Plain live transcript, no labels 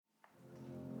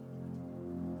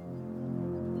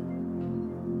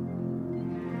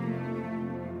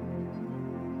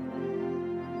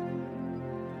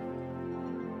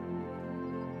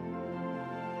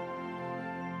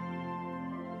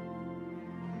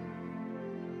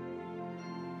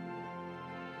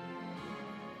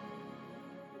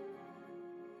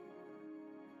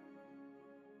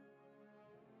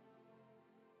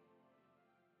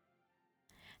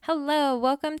Hello,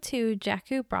 welcome to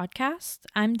Jakku Broadcast.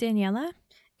 I'm Daniela,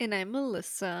 And I'm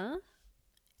Melissa.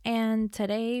 and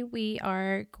today we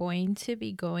are going to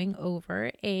be going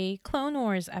over a Clone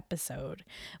Wars episode,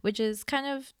 which is kind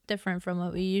of different from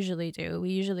what we usually do.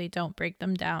 We usually don't break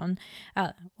them down.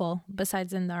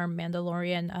 Besides in our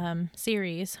Mandalorian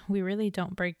series, we really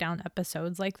don't break down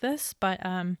episodes like this, but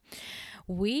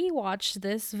we watched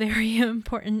this very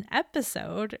important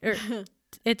episode.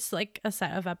 It's like a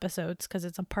set of episodes because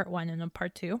it's a part one and a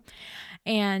part two.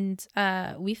 And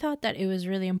we thought that it was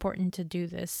really important to do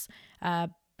this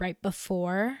right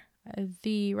before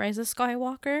the Rise of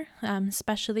Skywalker,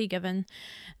 especially given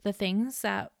the things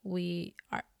that we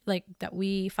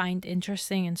find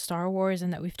interesting in Star Wars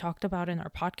and that we've talked about in our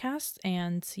podcast.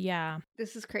 And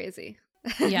This is crazy.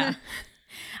 yeah.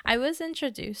 I was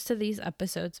introduced to these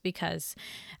episodes because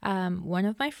one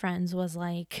of my friends was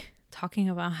like talking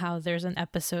about how there's an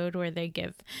episode where they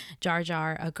give Jar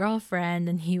Jar a girlfriend,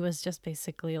 and he was just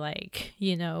basically like,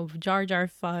 Jar Jar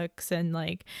fucks, and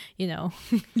like,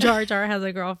 Jar Jar has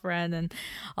a girlfriend and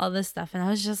all this stuff. And I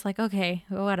was just like, okay,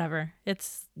 whatever.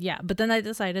 But then I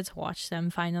decided to watch them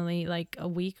finally like a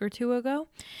week or two ago.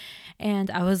 And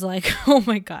I was like, oh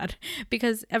my God,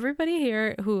 because everybody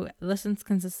here who listens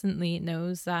consistently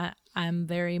knows that I'm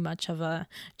very much of a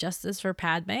justice for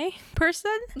Padme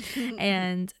person.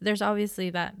 And there's obviously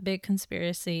that big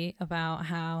conspiracy about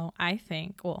how I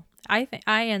think I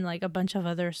and like a bunch of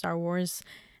other Star Wars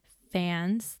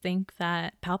fans think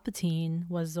that Palpatine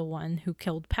was the one who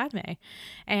killed Padme.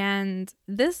 And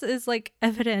this is like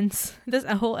evidence, this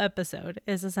whole episode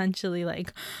is essentially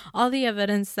like all the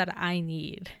evidence that I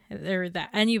need or that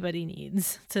anybody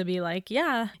needs to be like,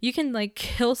 yeah, you can like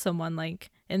kill someone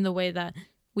like in the way that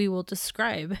we will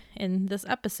describe in this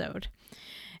episode.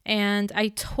 And I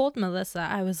told Melissa,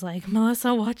 I was like,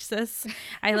 Melissa, watch this.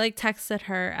 I like texted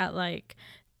her at like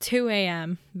 2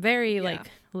 a.m., very like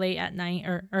late at night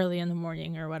or early in the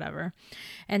morning or whatever.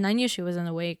 And I knew she wasn't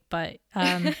awake, but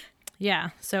yeah.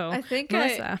 So I think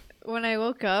Melissa. when I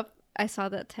woke up, I saw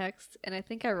that text and I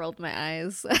think I rolled my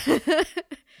eyes.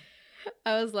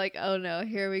 I was like, oh no,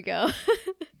 here we go.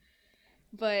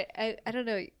 But I don't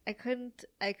know. I couldn't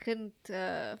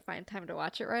find time to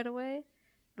watch it right away.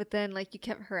 But then like you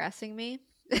kept harassing me.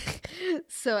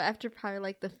 So after probably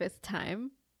like the fifth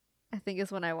time, I think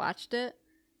is when I watched it.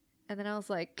 And then I was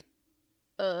like,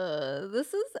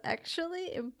 this is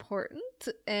actually important,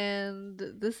 and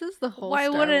this is the whole Why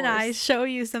Star wouldn't I Wars. show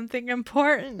you something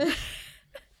important?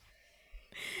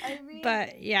 I mean,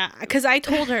 But yeah, because I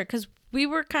told her, because we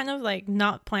were kind of like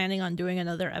not planning on doing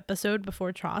another episode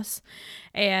before Tross.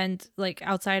 And like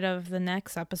outside of the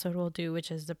next episode we'll do,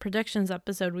 which is the predictions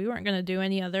episode, we weren't going to do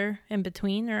any other in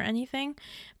between or anything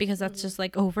because that's just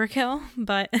like overkill.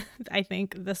 But I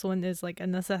think this one is like a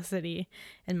necessity,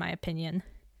 in my opinion.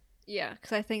 yeah,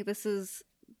 because I think this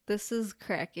is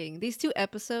cracking. These two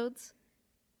episodes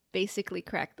basically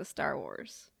crack the Star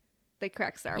Wars. They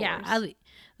crack Star Yeah, Wars.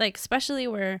 like especially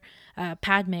where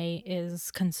Padme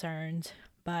is concerned.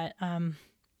 But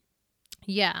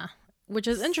yeah, which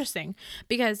is interesting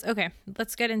because okay,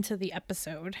 let's get into the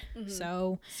episode. Hmm.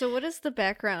 So, So, what is the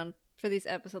background for these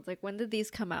episodes? Like, when did these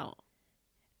come out?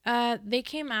 they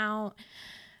came out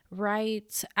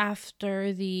right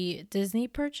after the Disney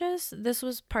purchase. This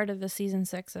was part of the season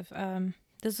 6 of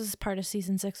this was part of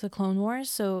season 6 of Clone Wars.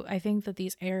 So I think that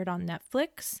these aired on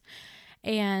Netflix.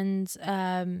 And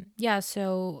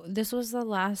so this was the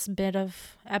last bit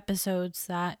of episodes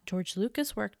that George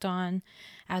Lucas worked on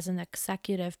as an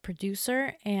executive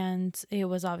producer. And it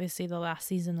was obviously the last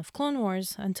season of Clone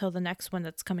Wars until the next one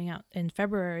that's coming out in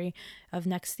February of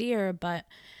next year. But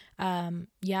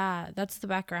that's the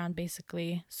background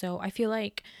basically. So I feel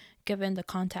like, given the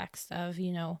context of,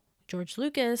 George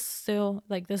Lucas, still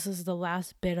like this is the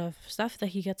last bit of stuff that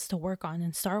he gets to work on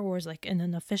in Star Wars, like in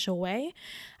an official way.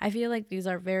 I feel like these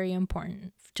are very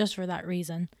important just for that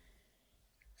reason.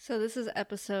 So, this is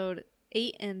episode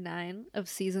 8 and 9 of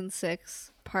season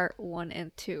 6, part 1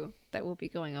 and 2 that we'll be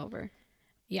going over.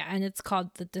 Yeah, and it's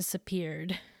called The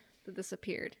Disappeared. That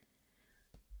disappeared.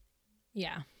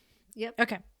 Yeah. Yep.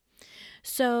 Okay.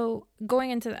 So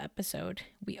going into the episode,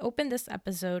 we opened this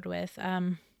episode with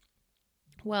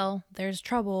there's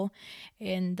trouble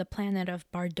in the planet of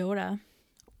Bardota.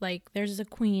 Like, there's a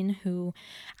queen who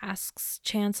asks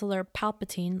Chancellor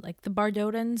Palpatine, like, the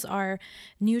Bardotans are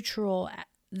neutral.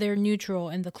 They're neutral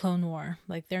in the Clone War.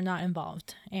 Like, they're not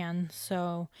involved. And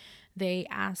so they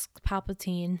ask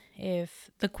Palpatine if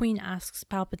the queen asks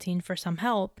Palpatine for some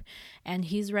help, and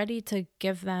he's ready to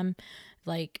give them,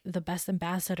 like, the best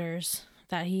ambassadors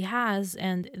that he has.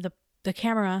 And the the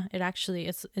camera,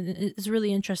 it's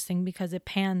really interesting because it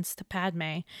pans to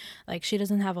Padme. Like, she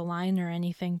doesn't have a line or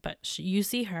anything, but you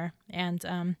see her,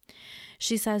 and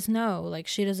she says no, like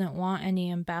she doesn't want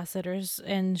any ambassadors,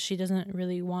 and she doesn't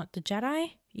really want the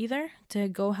Jedi either to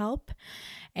go help.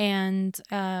 And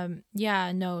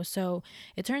yeah, no, so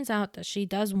it turns out that she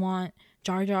does want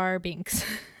Jar Jar Binks,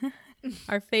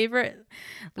 our favorite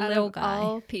little guy.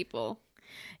 All people.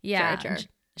 Yeah, Jar Jar.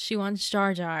 she wants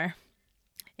Jar Jar.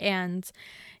 And,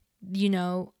 you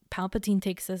know, Palpatine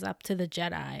takes this up to the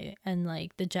Jedi and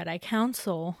like the Jedi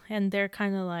Council, and they're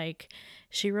kind of like,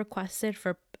 she requested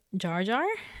for Jar Jar,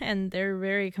 and they're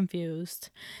very confused.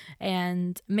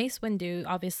 And Mace Windu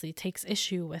obviously takes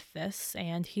issue with this,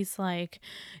 and he's like,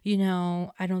 you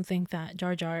know, I don't think that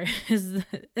Jar Jar is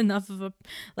enough of a,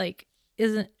 like,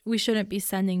 we shouldn't be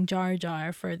sending Jar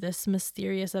Jar for this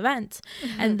mysterious event.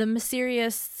 And the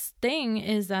mysterious thing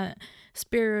is that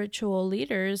spiritual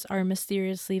leaders are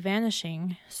mysteriously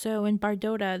vanishing. So in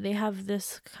Bardota, they have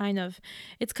this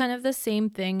it's kind of the same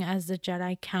thing as the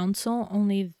Jedi Council,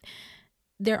 only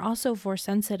they're also Force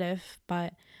sensitive,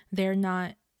 but they're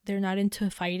not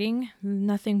into fighting.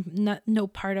 No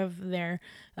part of their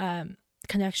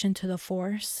connection to the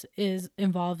Force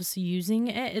involves using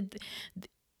it.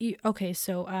 Okay,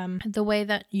 so the way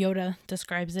that Yoda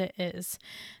describes it is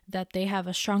that they have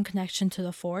a strong connection to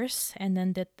the Force, and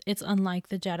then that it's unlike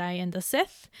the Jedi and the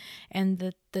Sith, and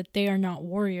that they are not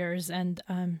warriors. And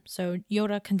so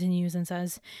Yoda continues and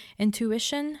says,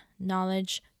 intuition,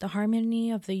 knowledge, the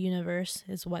harmony of the universe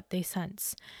is what they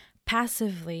sense.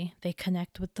 Passively, they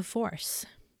connect with the Force.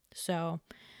 So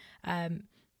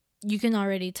you can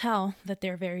already tell that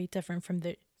they're very different from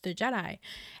the Jedi.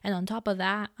 And on top of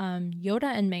that, Yoda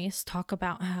and Mace talk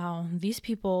about how these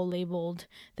people labeled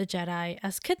the Jedi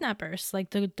as kidnappers, like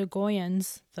the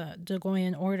Goyans, the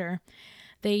Goyan Order.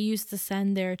 They used to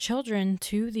send their children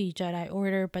to the Jedi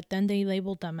Order, but then they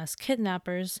labeled them as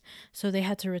kidnappers, so they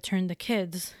had to return the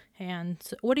kids. And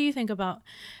so what do you think about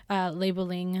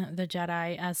labeling the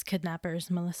Jedi as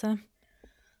kidnappers, Melissa?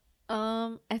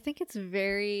 I think it's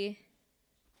very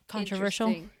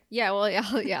controversial. Yeah, well,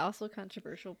 yeah, also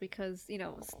controversial because, you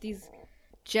know, these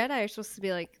Jedi are supposed to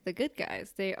be like the good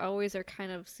guys. They always are kind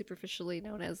of superficially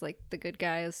known as like the good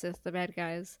guys, Sith, the bad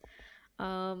guys.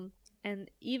 And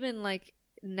even like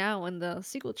now in the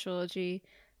sequel trilogy,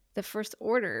 the First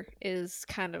Order is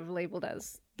kind of labeled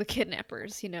as the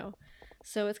kidnappers, you know.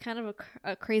 So it's kind of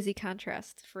a crazy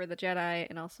contrast for the Jedi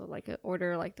and also like an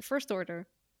order like the First Order.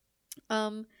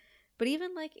 But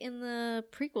even like in the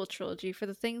prequel trilogy, for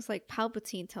the things like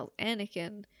Palpatine tells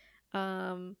Anakin,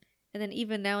 and then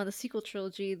even now in the sequel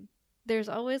trilogy, there's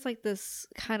always like this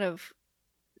kind of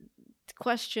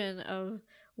question of,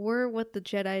 were what the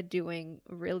Jedi doing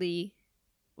really,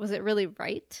 was it really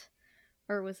right?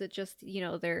 Or was it just, you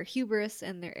know, their hubris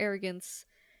and their arrogance?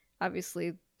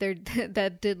 Obviously,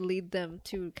 that did lead them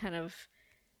to kind of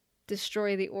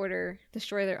destroy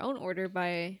their own order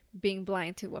by being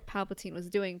blind to what Palpatine was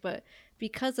doing. But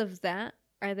because of that,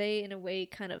 are they in a way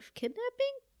kind of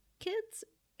kidnapping kids?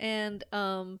 And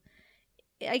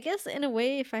I guess in a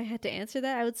way, if I had to answer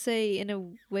that, I would say in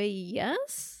a way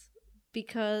yes,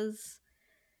 because,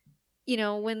 you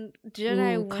know, when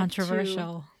Jedi went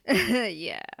controversial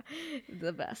yeah,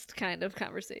 the best kind of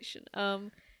conversation.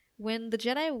 When the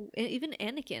Jedi, even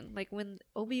Anakin, like when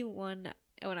Qui-Gon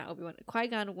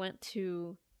went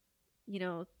to, you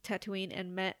know, Tatooine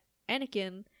and met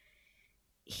Anakin,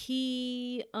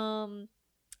 he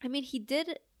he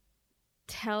did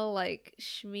tell like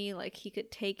Shmi like he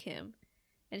could take him,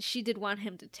 and she did want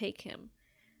him to take him.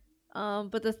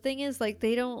 But the thing is, like,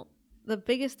 the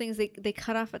biggest thing is they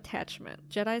cut off attachment.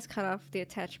 Jedis cut off the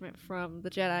attachment from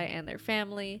the Jedi and their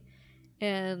family.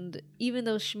 And even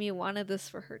though Shmi wanted this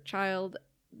for her child,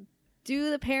 do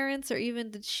the parents, or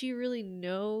even did she really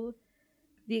know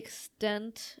the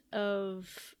extent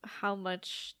of how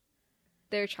much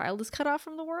their child is cut off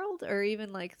from the world, or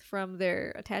even like from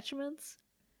their attachments?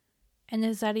 And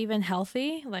is that even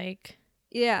healthy? Like,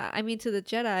 yeah, I mean, to the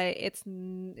Jedi, it's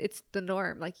the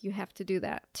norm. Like, you have to do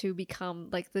that to become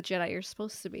like the Jedi you're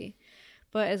supposed to be.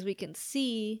 But as we can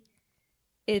see,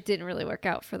 it didn't really work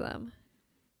out for them.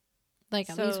 Like,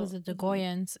 at least with the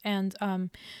Goyans. And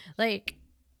like,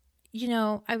 you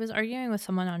know, I was arguing with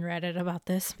someone on Reddit about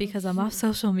this because I'm off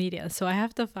social media, so I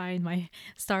have to find my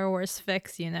Star Wars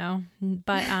fix, you know.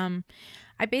 But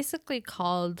I basically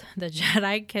called the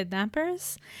Jedi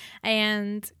kidnappers.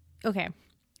 And okay,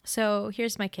 so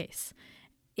here's my case.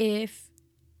 If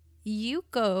you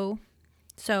go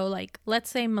So, like, let's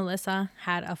say Melissa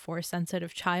had a force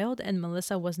sensitive child and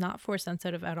Melissa was not force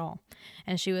sensitive at all.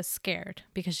 And she was scared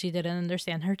because she didn't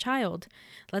understand her child.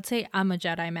 Let's say I'm a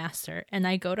Jedi master and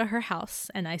I go to her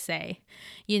house and I say,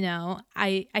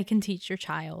 I can teach your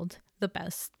child the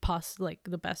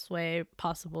best way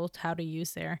possible to how to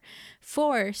use their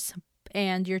force.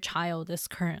 And your child is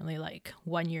currently like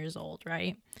 1 year old,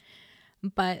 right?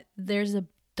 But there's a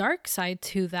dark side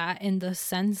to that in the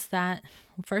sense that,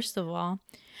 first of all,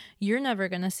 you're never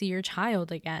going to see your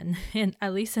child again. And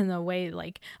at least in a way,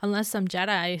 like, unless some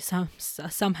Jedi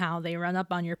somehow they run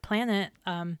up on your planet,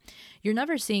 you're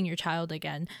never seeing your child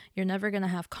again. You're never going to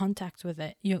have contact with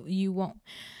it. You won't.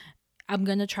 I'm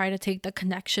going to try to take the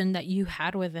connection that you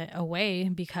had with it away,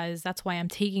 because that's why I'm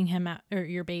taking him or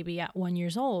your baby at 1 year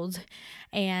old.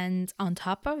 And on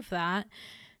top of that,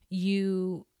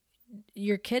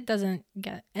 your kid doesn't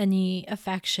get any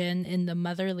affection in the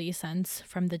motherly sense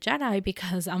from the Jedi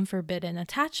because I'm forbidden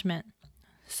attachment.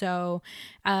 So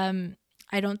I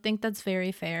don't think that's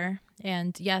very fair.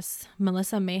 And yes,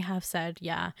 Melissa may have said,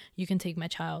 yeah, you can take my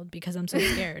child because I'm so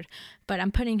scared. But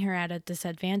I'm putting her at a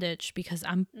disadvantage because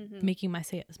I'm making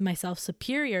myself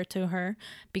superior to her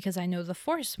because I know the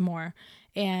Force more.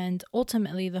 And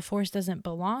ultimately, the Force doesn't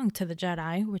belong to the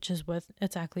Jedi, which is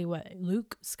exactly what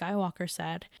Luke Skywalker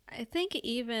said. I think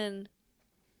even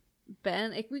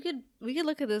Ben, we could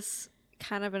look at this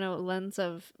kind of in a lens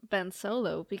of Ben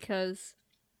Solo, because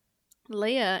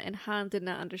Leia and Han did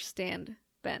not understand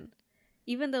Ben,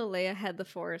 even though Leia had the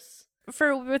Force.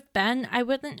 With Ben, I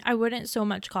wouldn't so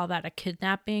much call that a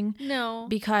kidnapping. No,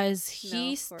 because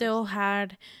he still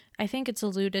had. I think it's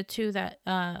alluded to that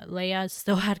Leia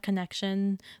still had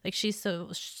connection. Like she still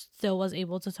was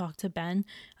able to talk to Ben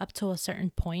up to a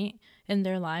certain point in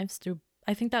their lives through.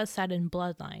 I think that was said in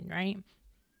Bloodline, right?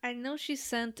 I know she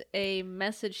sent a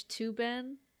message to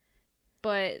Ben,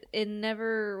 but it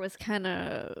never was kind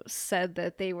of said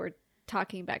that they were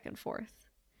talking back and forth.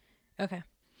 Okay.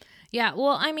 Yeah,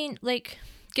 well, I mean, like,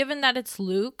 given that it's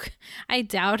Luke, I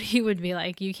doubt he would be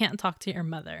like, you can't talk to your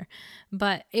mother.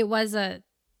 But it was a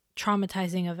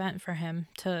traumatizing event for him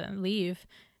to leave,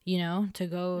 to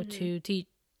go to teach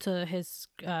to his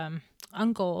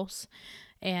uncles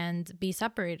and be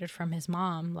separated from his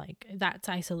mom. Like, that's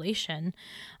isolation.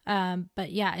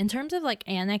 But yeah, in terms of like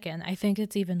Anakin, I think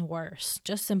it's even worse,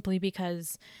 just simply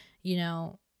because,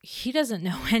 he doesn't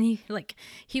know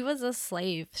he was a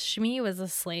slave. Shmi was a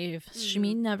slave.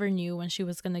 Shmi never knew when she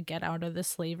was going to get out of the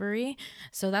slavery.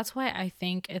 So that's why I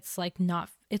think it's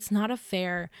not a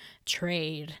fair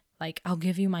trade. Like, I'll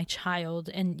give you my child,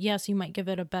 and yes, you might give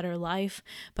it a better life,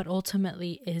 but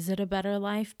ultimately, is it a better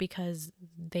life? Because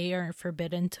they are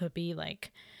forbidden to be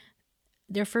like,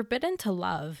 they're forbidden to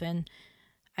love. And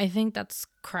I think that's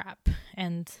crap.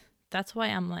 And that's why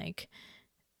I'm like,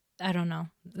 I don't know.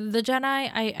 The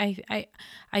Jedi,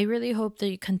 I really hope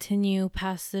they continue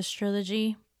past this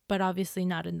trilogy, but obviously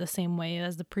not in the same way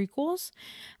as the prequels.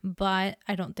 But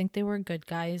I don't think they were good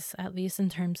guys, at least in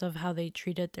terms of how they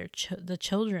treated the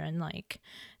children. Like,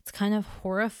 it's kind of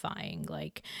horrifying.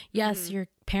 Like, yes, your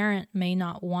parent may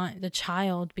not want the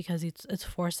child because it's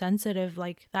force sensitive.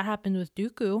 Like, that happened with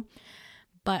Dooku.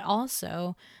 But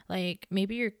also, like,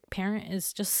 maybe your parent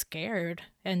is just scared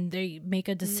and they make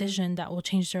a decision that will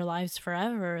change their lives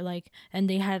forever. Like, and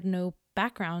they had no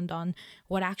background on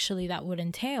what actually that would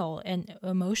entail and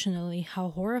emotionally how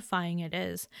horrifying it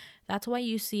is. That's why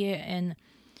you see it in,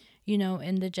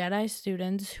 in the Jedi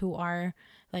students who are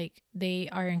like, they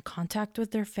are in contact with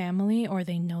their family or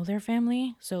they know their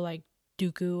family. So like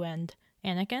Dooku and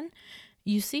Anakin,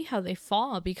 you see how they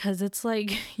fall because it's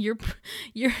like you're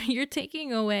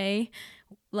taking away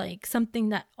like something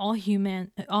that all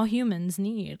humans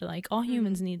need. Like, all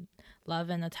humans need love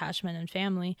and attachment and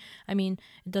family. I mean,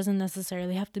 it doesn't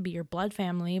necessarily have to be your blood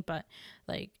family, but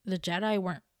like the Jedi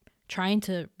weren't trying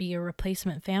to be a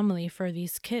replacement family for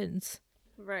these kids.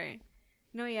 Right.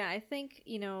 No, yeah, I think,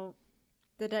 the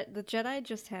Jedi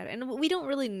just had, and we don't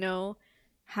really know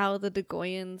how the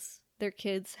Dagoyans, their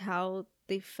kids, how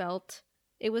they felt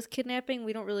it was kidnapping.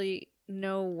 We don't really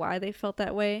know why they felt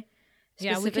that way.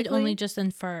 Yeah, we could only just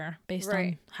infer based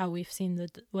on how we've seen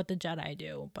what the Jedi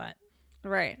do, but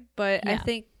right. But yeah. I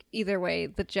think either way,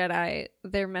 the Jedi,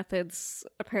 their methods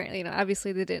apparently,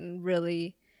 obviously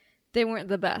they weren't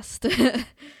the best.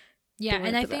 Yeah,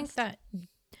 and I think that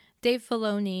Dave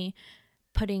Filoni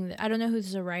I don't know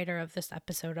who's the writer of this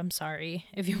episode. I'm sorry.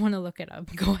 If you want to look it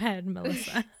up, go ahead,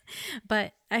 Melissa.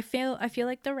 But I feel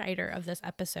like the writer of this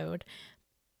episode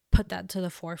put that to the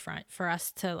forefront for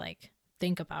us to like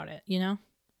think about it,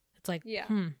 It's like,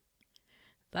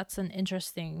 that's an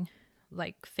interesting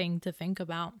like thing to think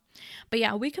about. But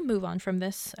yeah, we can move on from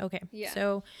this. Okay. Yeah.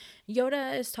 So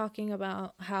Yoda is talking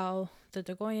about how the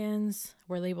Dagoyans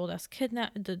were labeled as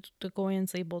the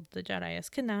Dagoyans labeled the Jedi as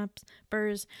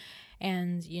kidnappers,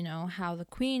 and you know how the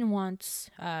Queen wants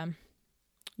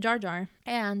Jar Jar,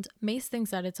 and Mace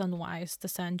thinks that it's unwise to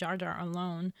send Jar Jar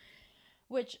alone,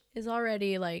 which is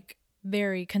already like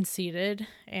very conceited,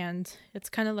 and it's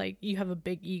kind of like you have a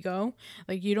big ego,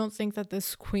 like you don't think that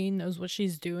this queen knows what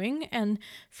she's doing, and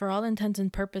for all intents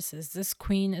and purposes this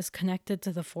queen is connected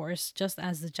to the Force just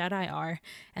as the Jedi are,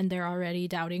 and they're already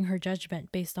doubting her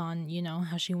judgment based on, you know,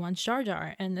 how she wants Jar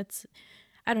Jar. And it's,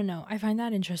 I don't know, I find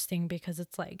that interesting because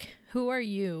it's like, who are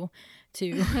you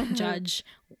to judge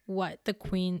what the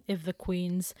queen, if the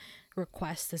queen's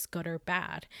request is good or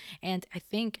bad? And I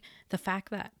think the fact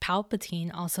that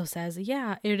Palpatine also says,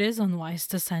 yeah, it is unwise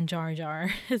to send Jar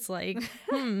Jar, it's like,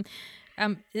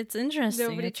 it's interesting.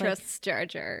 Nobody it's trusts Jar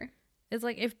Jar. It's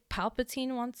like if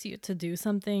Palpatine wants you to do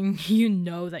something, you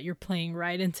know that you're playing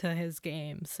right into his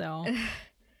game. So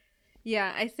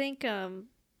yeah, I think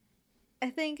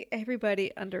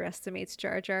everybody underestimates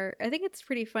Jar Jar. I think it's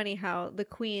pretty funny how the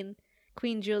Queen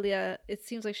Julia, it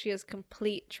seems like she has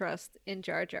complete trust in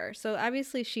Jar Jar. So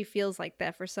obviously she feels like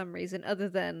that for some reason other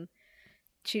than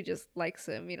she just likes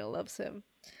him, you know, loves him.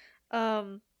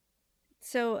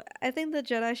 So I think the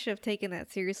Jedi should have taken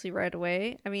that seriously right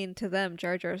away. I mean, to them,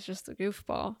 Jar Jar is just a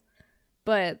goofball.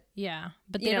 But yeah,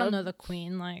 but they don't know the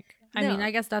Queen. Like, I mean,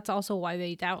 I guess that's also why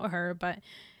they doubt her, but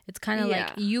it's kind of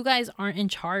like, you guys aren't in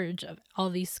charge of all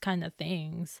these kind of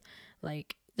things.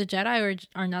 Like, the Jedi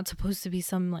are not supposed to be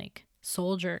some, like,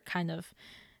 soldier kind of.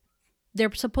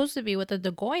 They're supposed to be what the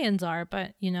Dagoyans are,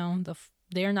 but, you know,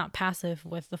 they're not passive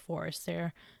with the Force.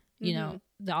 They're, you know,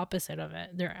 the opposite of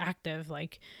it. They're active,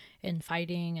 like, in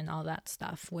fighting and all that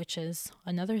stuff, which is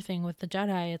another thing with the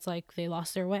Jedi. It's like they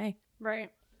lost their way.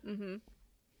 Right. Mm-hmm.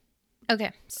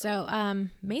 Okay, so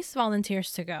Mace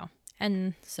volunteers to go.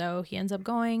 And so he ends up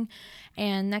going,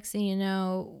 and next thing you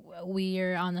know,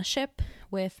 we're on a ship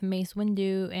with Mace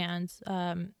Windu and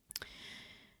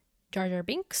Jar Jar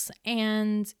Binks,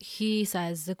 and he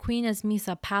says the Queen is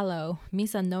Misa Palo,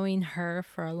 Misa knowing her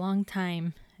for a long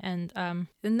time, and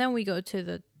then we go to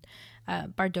the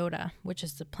Bardota, which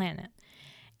is the planet.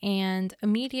 And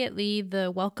immediately the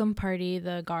welcome party,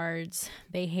 the guards,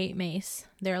 they hate Mace.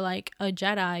 They're like, a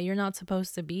Jedi, you're not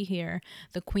supposed to be here.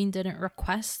 The Queen didn't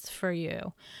request for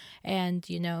you. And,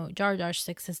 you know, Jar Jar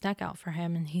sticks his neck out for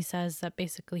him, and he says that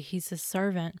basically he's his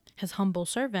servant, his humble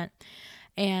servant.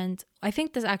 And I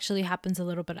think this actually happens a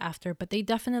little bit after, but they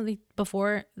definitely,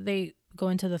 before they go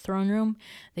into the throne room,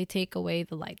 they take away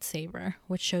the lightsaber,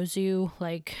 which shows you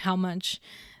like how much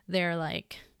they're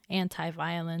like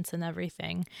anti-violence and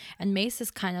everything. And Mace is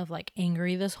kind of like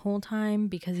angry this whole time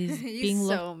because he's being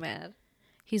so mad.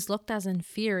 He's looked as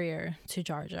inferior to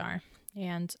Jar Jar,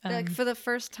 and like for the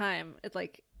first time, it's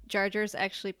like Jar Jar's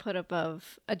actually put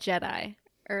above a Jedi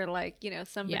or like, you know,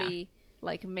 somebody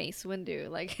like Mace Windu.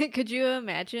 Like, could you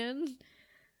imagine?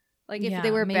 Like if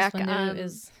they were Mace back Windu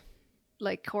on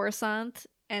like Coruscant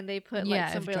and they put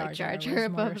like somebody like Jar Jar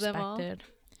above them all.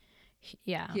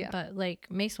 Yeah, but like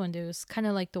Mace Windu is kind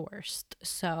of like the worst.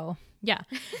 So yeah,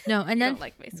 no, and then don't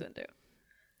like Mace Windu.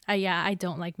 Yeah, I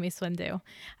don't like Mace Windu.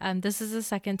 This is the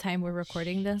second time we're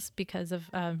recording this because of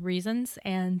reasons,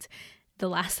 and the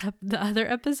other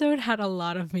episode had a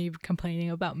lot of me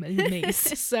complaining about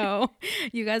Mace. So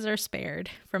you guys are spared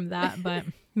from that, but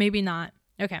maybe not.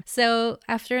 Okay, so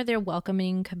after their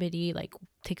welcoming committee like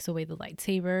takes away the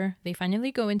lightsaber, they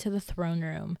finally go into the throne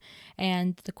room,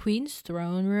 and the Queen's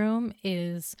throne room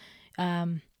is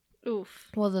well,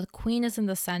 the Queen is in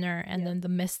the center, and then the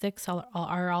mystics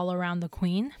are all around the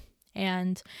Queen,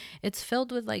 and it's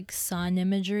filled with like sun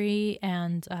imagery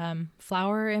and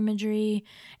flower imagery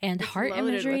and heart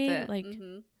imagery, like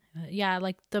yeah,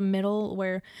 like the middle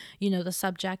where, you know, the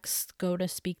subjects go to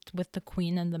speak with the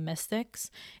Queen and the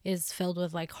mystics is filled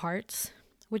with like hearts,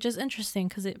 which is interesting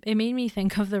because it made me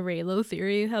think of the Reylo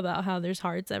theory about how there's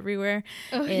hearts everywhere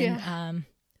in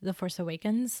The Force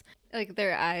Awakens. Like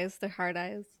their eyes, their heart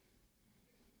eyes.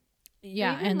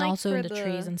 Yeah, and like also in the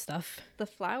trees and stuff. The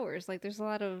flowers, like there's a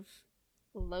lot of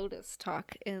lotus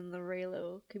talk in the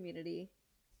Reylo community.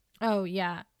 Oh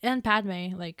yeah, and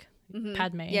Padme, like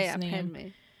Padme's name. Padme,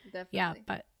 definitely. Yeah,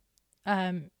 but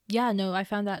yeah, no, I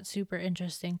found that super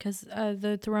interesting because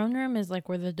the throne room is like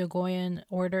where the Dagoyan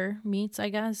order meets, I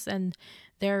guess, and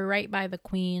they're right by the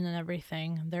Queen and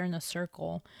everything. They're in a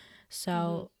circle,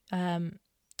 so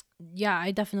yeah, I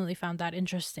definitely found that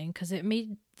interesting because it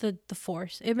made the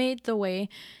Force, it made the way,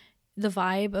 the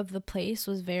vibe of the place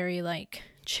was very like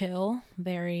chill,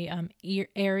 very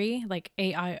airy, like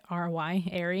airy,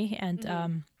 airy,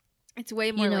 and It's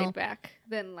way more you know, laid back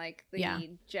than like the yeah,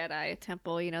 Jedi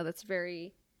temple, that's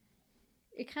very,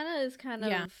 it kind of is kind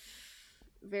yeah. of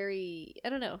very, I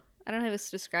don't know. I don't know how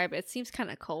to describe it. It seems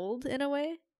kind of cold in a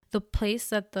way. The place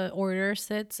that the order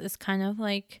sits is kind of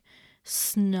like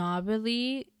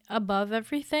snobbily above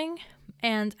everything.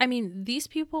 And I mean, these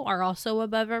people are also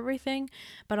above everything,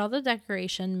 but all the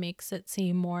decoration makes it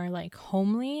seem more like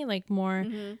homely, like more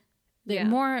Mm-hmm. like Yeah.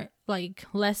 more like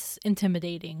less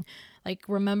intimidating. Like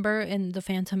remember in The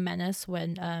Phantom Menace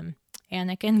when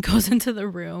Anakin goes into the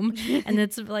room and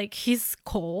it's like he's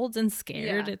cold and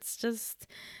scared. Yeah. It's just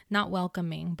not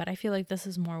welcoming, but I feel like this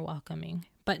is more welcoming,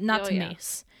 but not Oh, to yeah.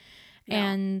 Mace. No.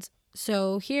 And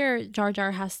so here Jar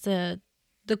Jar has to,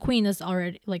 the queen is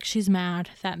already like she's mad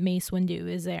that Mace Windu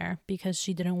is there because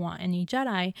she didn't want any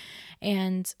Jedi.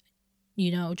 And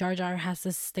Jar Jar has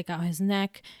to stick out his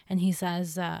neck and he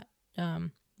says that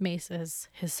Mace is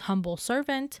his humble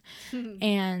servant.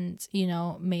 And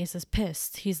Mace is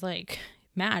pissed. He's like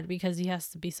mad because he has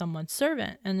to be someone's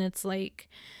servant. And it's like,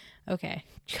 okay,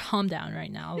 calm down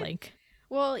right now. Like,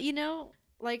 Well,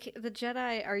 like the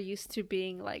Jedi are used to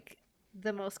being like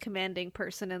the most commanding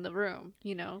person in the room,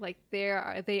 like they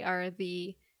are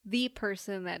the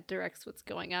person that directs what's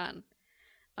going on.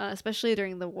 Especially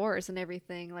during the wars and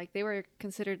everything. Like they were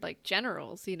considered like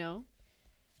generals.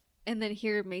 And then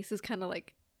here Mace is kind of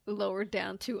like lowered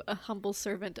down to a humble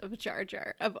servant of Jar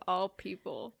Jar of all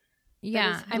people. That is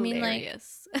yeah, I mean, like,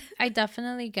 hilarious. I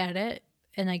definitely get it.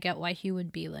 And I get why he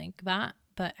would be like that.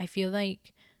 But I feel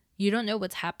like you don't know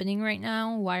what's happening right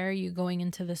now. Why are you going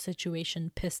into the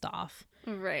situation pissed off?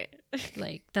 Right.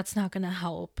 Like, that's not going to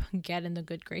help get in the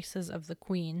good graces of the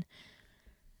queen.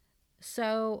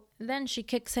 So then she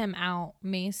kicks him out.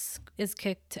 Mace is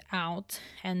kicked out,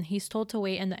 and he's told to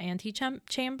wait in the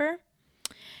antechamber.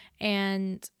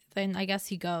 And then I guess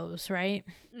he goes, right?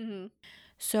 Mm-hmm.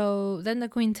 So then the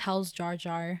queen tells Jar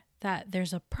Jar that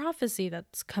there's a prophecy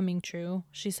that's coming true.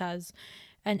 She says,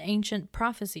 an ancient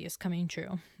prophecy is coming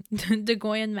true. The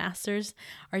Goyen masters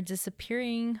are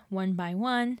disappearing one by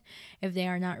one. If they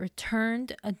are not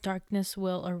returned, a darkness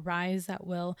will arise that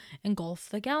will engulf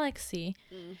the galaxy.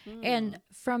 Mm-hmm. And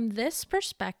from this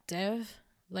perspective,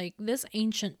 like this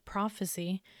ancient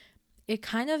prophecy, it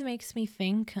kind of makes me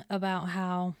think about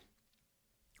how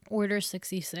Order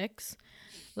 66,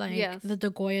 like Yes. the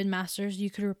Dagoyan masters, you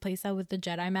could replace that with the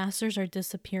Jedi masters are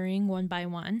disappearing one by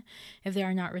one. If they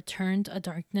are not returned, a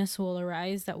darkness will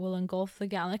arise that will engulf the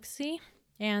galaxy.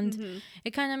 And Mm-hmm.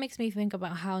 it kind of makes me think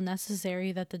about how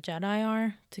necessary that the Jedi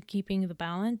are to keeping the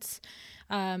balance.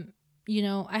 I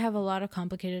have a lot of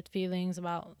complicated feelings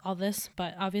about all this,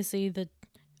 but obviously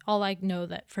all I know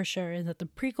that for sure is that the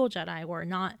prequel Jedi were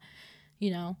not,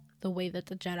 the way that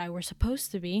the Jedi were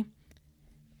supposed to be.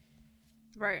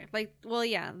 Right. Like, well,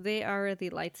 yeah, they are the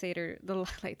lightsiders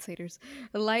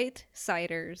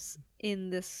in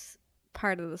this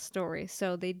part of the story.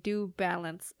 So they do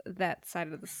balance that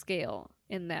side of the scale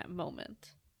in that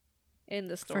moment in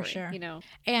the For story. sure.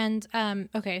 And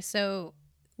okay, so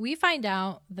we find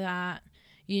out that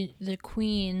the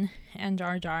queen and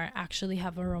Jar Jar actually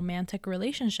have a romantic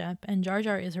relationship, and Jar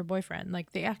Jar is her boyfriend.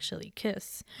 Like they actually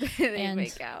kiss. They And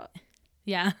make out.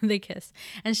 yeah, they kiss.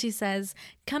 And she says,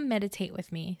 "Come meditate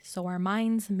with me, so our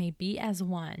minds may be as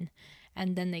one."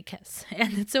 And then they kiss.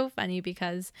 And it's so funny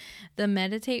because the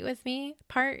meditate with me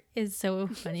part is so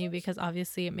funny because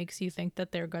obviously it makes you think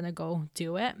that they're going to go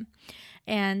do it.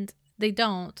 And they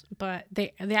don't, but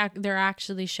they're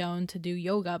actually shown to do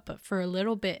yoga, but for a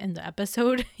little bit in the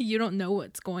episode, you don't know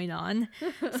what's going on.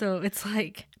 So it's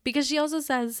like, because she also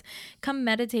says, "Come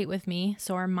meditate with me,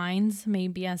 so our minds may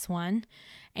be as one."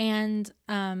 And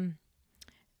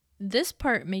this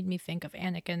part made me think of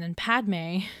Anakin and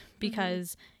Padme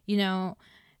because,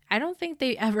 I don't think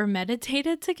they ever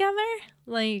meditated together.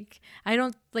 Like, I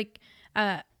don't like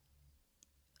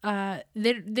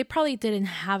they probably didn't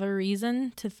have a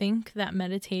reason to think that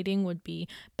meditating would be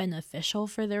beneficial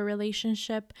for their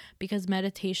relationship because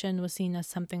meditation was seen as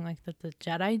something like that the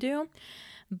Jedi do.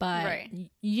 But Right.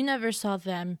 you never saw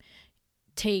them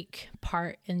take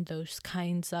part in those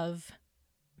kinds of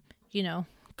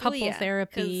couple yeah,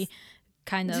 therapy 'cause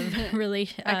kind of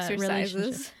relationship.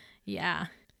 exercises. Yeah.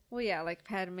 Well, yeah, like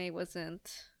Padme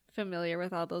wasn't familiar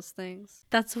with all those things.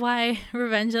 That's why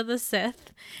Revenge of the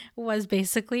Sith was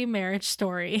basically Marriage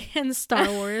Story in Star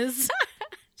Wars.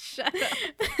 Shut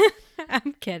up.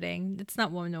 I'm kidding. It's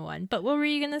not 101. But what were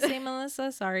you going to say,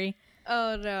 Melissa? Sorry.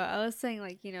 Oh no, I was saying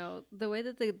like, the way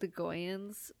that the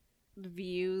Goyans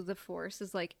view the Force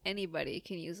is like anybody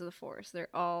can use the Force. They're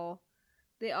all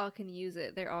they all can use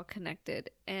it. They're all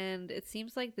connected. And it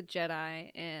seems like the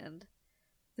Jedi and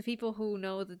the people who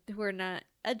know who are not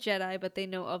a Jedi but they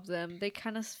know of them, they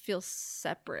kind of feel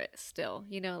separate still.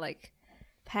 You know, like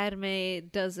Padme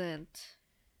doesn't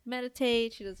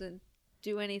meditate. She doesn't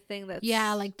do anything that's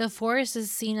Yeah, like the Force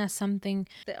is seen as something.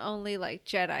 that only like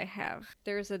Jedi have.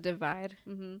 There's a divide.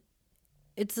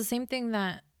 It's the same thing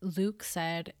that Luke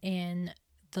said in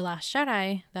The Last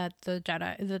Jedi, that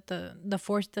the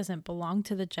Force doesn't belong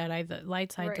to the Jedi, the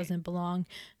light side Right. doesn't belong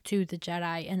to the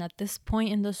Jedi. And at this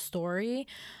point in the story,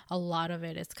 a lot of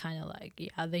it is kind of like,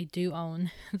 yeah, they do own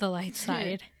the light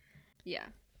side. Yeah.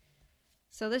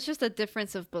 So there's just a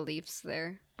difference of beliefs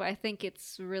there, but I think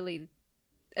it's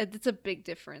a big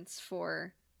difference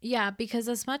for. Yeah, because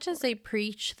as much as they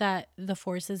preach that the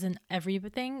Force is in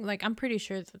everything, like I'm pretty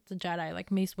sure that the Jedi, like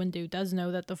Mace Windu, does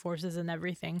know that the Force is in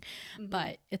everything,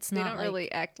 but it's They not don't like,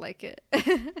 really act like it.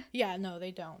 Yeah, no, they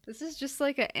don't. This is just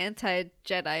like an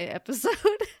anti-Jedi episode.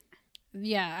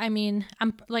 Yeah, I mean,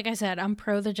 I'm like I said, I'm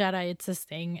pro the Jedi. It's this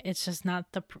thing. It's just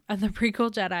not the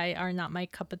prequel Jedi are not my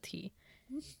cup of tea.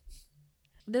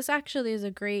 This actually is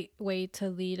a great way to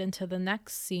lead into the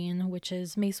next scene, which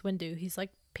is Mace Windu. He's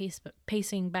like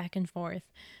pacing back and forth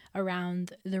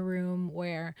around the room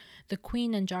where the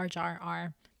Queen and Jar Jar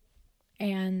are.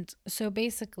 And so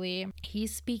basically,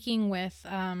 he's speaking with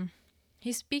Yoda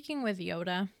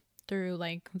through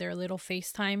like their little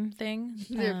FaceTime thing.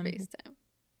 Their FaceTime.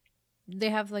 They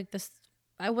have like this.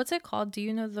 What's it called? Do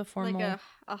you know the formal? Like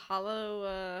a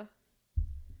hollow,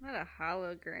 not a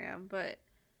hologram, but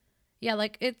Yeah,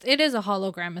 like it is a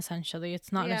hologram essentially.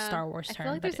 It's not a yeah, Star Wars I term.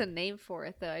 feel like but there's a name for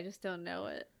it though. I just don't know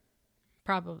it.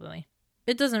 Probably.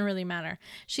 It doesn't really matter.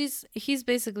 He's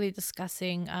basically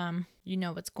discussing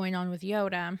what's going on with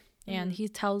Yoda, and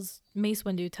Mace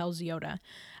Windu tells Yoda,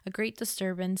 a great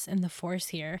disturbance in the Force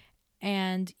here.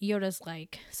 And Yoda's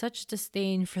like, such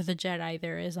disdain for the Jedi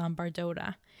there is on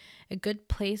Bardota. A good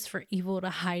place for evil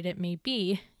to hide it may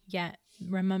be, yet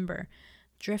remember,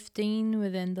 drifting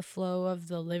within the flow of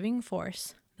the living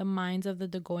Force, the minds of the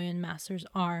Dagoyan masters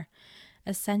are.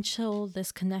 Essential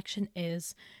this connection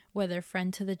is, whether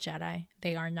friend to the Jedi,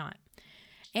 they are not.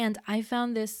 And I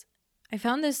found this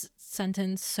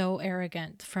sentence so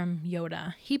arrogant from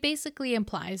Yoda. He basically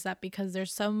implies that because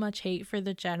there's so much hate for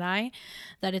the Jedi,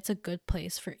 that it's a good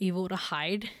place for evil to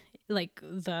hide. Like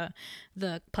the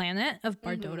planet of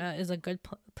Bardota is a good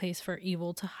place for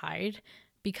evil to hide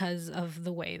because of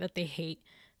the way that they hate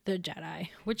the Jedi,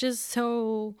 which is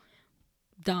so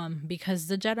dumb, because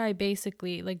the Jedi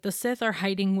basically, like the Sith, are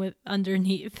hiding with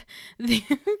underneath the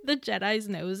Jedi's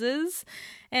noses,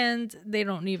 and they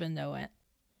don't even know it.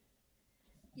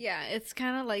 Yeah, it's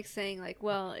kind of like saying like,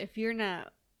 well, if you're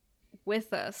not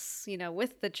with us,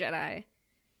 with the Jedi,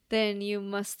 then you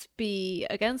must be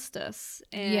against us.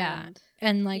 And, yeah,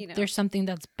 and like there's something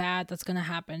that's bad that's gonna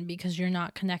happen because you're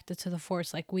not connected to the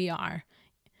Force like we are.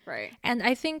 Right. And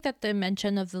I think that the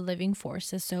mention of the living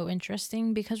Force is so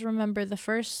interesting because remember the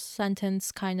first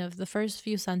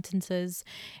few sentences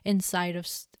inside of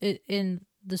in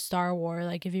the Star Wars,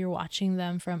 like if you're watching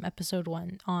them from episode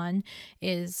 1 on,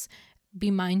 is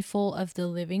be mindful of the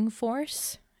living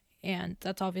Force. And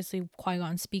that's obviously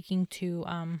Qui-Gon speaking to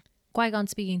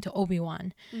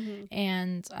Obi-Wan.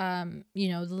 And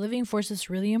the living Force is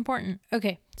really important.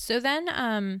 Okay, so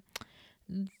then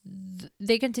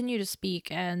they continue to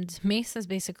speak, and Mace is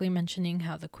basically mentioning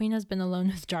how the Queen has been alone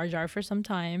with Jar Jar for some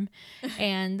time.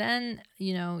 And then,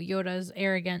 Yoda's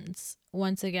arrogance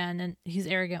once again, and he's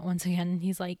arrogant once again, and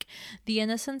he's like, the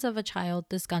innocence of a child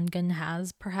this Gungan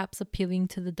has, perhaps appealing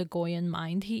to the Dagoyan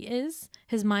mind his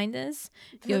mind is,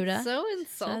 Yoda. That's so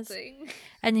insulting. Says,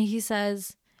 and he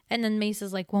says, and then Mace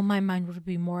is like, well, my mind would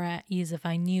be more at ease if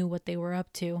I knew what they were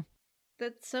up to.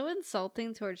 That's so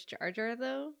insulting towards Jar Jar,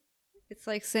 though. It's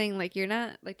like saying, like, you're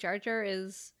not, like, Jar Jar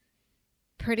is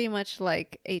pretty much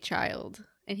like a child,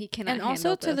 and he cannot handle this.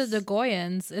 And also to the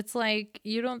Dagoyans, it's like,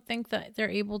 you don't think that they're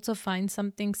able to find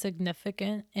something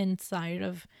significant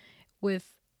inside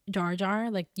with Jar Jar?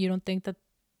 Like, you don't think that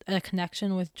a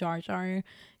connection with Jar Jar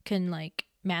can, like,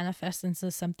 manifest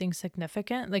into something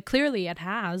significant? Like, clearly it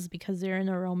has, because they're in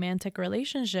a romantic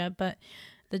relationship, but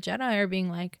the Jedi are being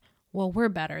like, well, we're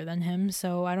better than him,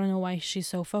 so I don't know why she's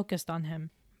so focused on him.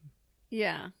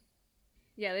 Yeah.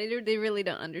 Yeah, they really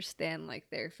don't understand, like,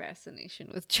 their fascination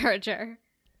with Jar Jar.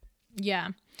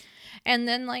 Yeah. And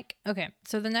then, like, okay,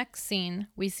 so the next scene,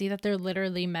 we see that they're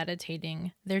literally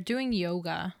meditating. They're doing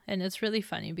yoga, and it's really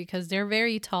funny because they're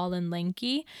very tall and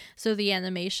lanky, so the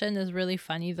animation is really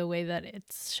funny the way that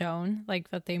it's shown, like,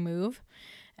 that they move,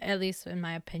 at least in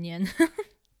my opinion.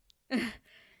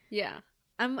 Yeah.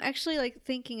 I'm actually like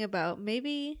thinking about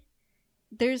maybe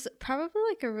there's probably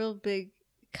like a real big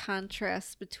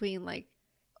contrast between like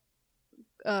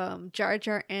Jar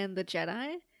Jar and the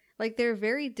Jedi. Like they're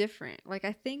very different. Like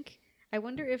I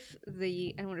wonder if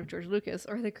George Lucas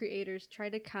or the creators try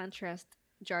to contrast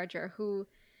Jar Jar, who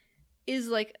is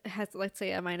like has, let's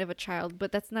say, a mind of a child,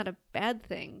 but that's not a bad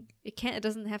thing. It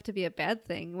doesn't have to be a bad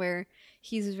thing, where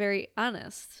he's very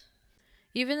honest.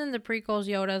 Even in the prequels,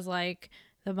 Yoda's like,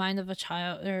 the mind of a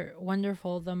child, or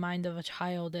wonderful the mind of a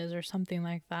child is, or something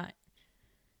like that.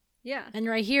 Yeah. And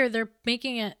right here, they're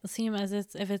making it seem as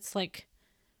if it's like,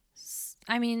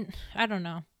 I mean, I don't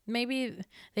know. Maybe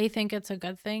they think it's a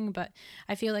good thing, but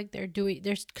I feel like they're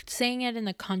saying it in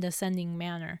a condescending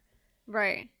manner.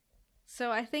 Right. So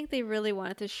I think they really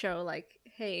wanted to show like,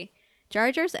 hey,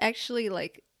 Jar Jar's actually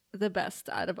like the best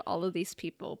out of all of these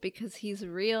people because he's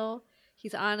real,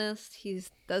 he's honest, he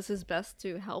does his best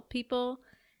to help people,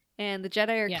 and the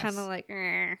Jedi are kind of like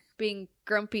being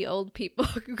grumpy old people,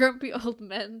 grumpy old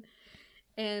men.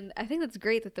 And I think that's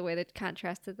great that the way they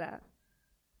contrasted that.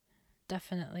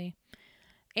 Definitely.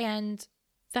 And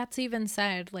that's even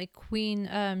said, like Queen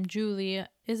Julia,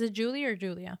 is it Julie or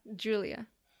Julia? Julia.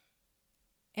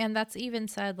 And that's even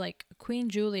said, like, Queen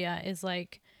Julia is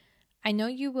like, I know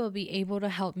you will be able to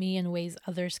help me in ways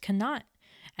others cannot.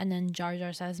 And then Jar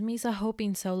Jar says, Misa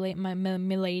hoping so late, my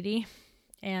milady.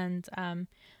 And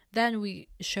then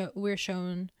we're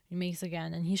shown Mace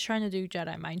again, and he's trying to do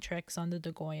Jedi mind tricks on the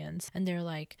Dagoyans. And they're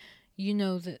like, you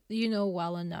know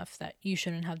well enough that you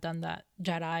shouldn't have done that,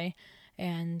 Jedi.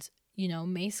 And,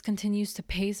 Mace continues to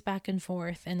pace back and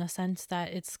forth in a sense that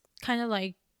it's kind of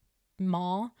like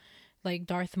Maul, like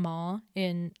Darth Maul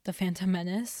in The Phantom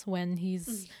Menace when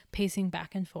he's pacing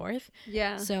back and forth.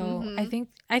 Yeah. So I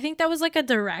think that was like a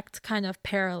direct kind of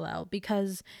parallel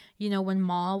because, when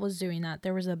Maul was doing that,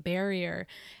 there was a barrier,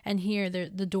 and here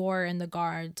the door and the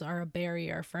guards are a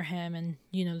barrier for him and,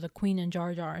 the Queen and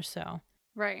Jar Jar. So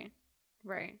Right.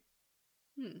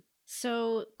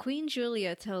 So Queen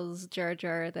Julia tells Jar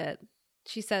Jar that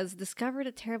she says, discovered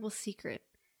a terrible secret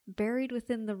buried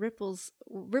within the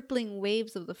rippling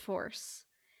waves of the Force.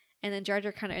 And then Jar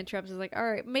Jar kind of interrupts, is like, all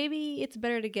right, maybe it's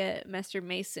better to get Master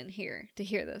Mason here to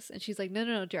hear this. And she's like,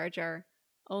 no, Jar Jar,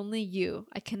 only you.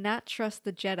 I cannot trust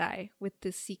the Jedi with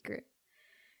this secret.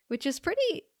 Which is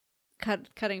pretty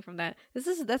cutting from that.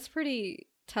 That's pretty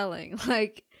telling.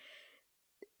 Like,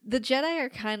 the Jedi are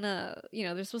kind of,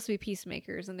 they're supposed to be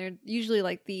peacemakers, and they're usually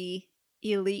like the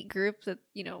elite group that,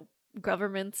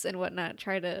 governments and whatnot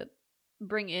try to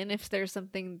bring in if there's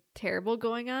something terrible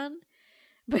going on.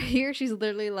 But here she's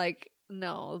literally like,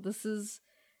 no, this is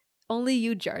only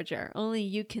you, Jar Jar. Only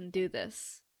you can do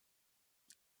this.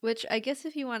 Which I guess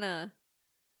if you want to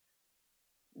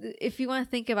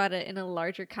think about it in a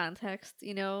larger context,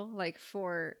 like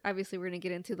for, obviously we're going to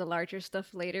get into the larger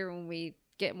stuff later when we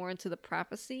get more into the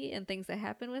prophecy and things that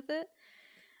happen with it.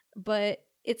 But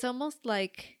it's almost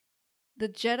like the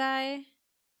Jedi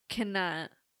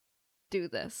cannot do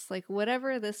this. Like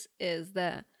whatever this is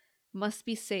that must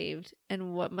be saved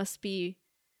and what must be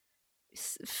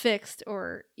fixed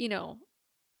or,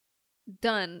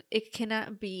 done, it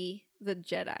cannot be the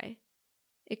Jedi.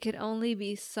 It could only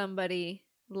be somebody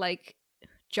like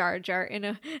Jar Jar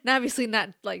obviously not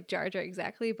like Jar Jar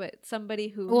exactly, but somebody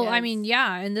who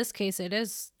in this case it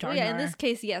is Jar Jar. Well, yeah, in this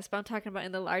case, yes, but I'm talking about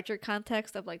in the larger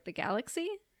context of like the galaxy,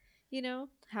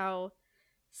 how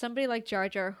somebody like Jar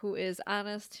Jar who is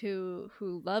honest, who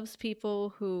loves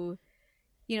people, who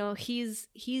he is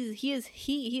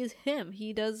him.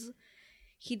 He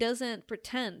doesn't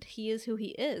pretend. He is who he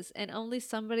is, and only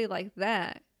somebody like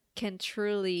that can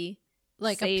truly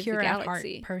like save a pure the at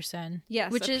galaxy. Heart person.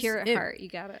 Yes, which is pure at heart. You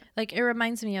got it. Like it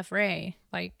reminds me of Rey.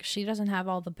 Like she doesn't have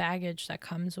all the baggage that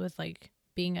comes with like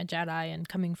being a Jedi and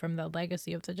coming from the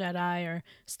legacy of the Jedi or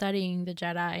studying the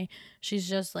Jedi. She's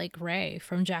just like Rey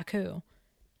from Jakku.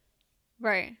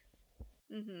 Right.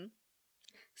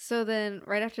 So then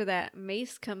right after that,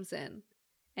 Mace comes in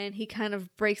and he kind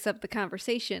of breaks up the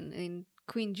conversation, and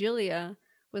Queen Julia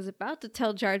was about to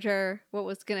tell Jar Jar what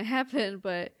was going to happen,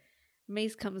 but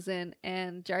Mace comes in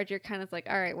and Jar Jar kind of like,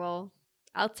 all right, well,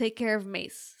 I'll take care of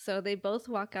Mace. So they both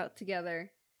walk out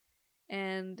together,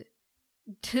 and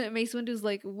Mace Windu's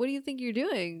like, what do you think you're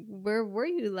doing? Where were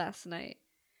you last night?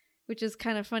 Which is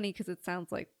kind of funny because it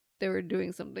sounds like they were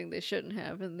doing something they shouldn't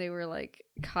have and they were like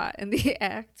caught in the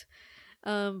act.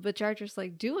 But Jar Jar's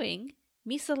like, doing?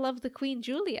 Misa loved the Queen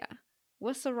Julia.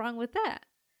 What's so wrong with that?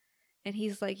 And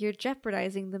he's like, you're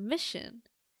jeopardizing the mission.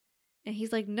 And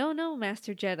he's like, no,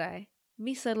 Master Jedi.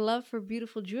 Misa's love for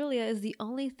beautiful Julia is the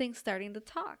only thing starting the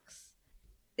talks.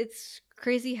 it's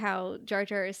crazy how Jar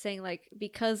Jar is saying, like,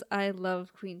 because I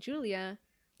love Queen Julia,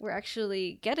 we're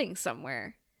actually getting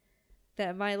somewhere.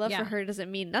 That my love for Yeah. her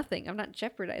doesn't mean nothing. I'm not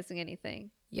jeopardizing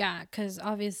anything. Yeah, because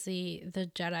obviously the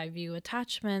Jedi view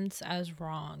attachments as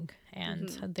wrong. And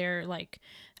they're like,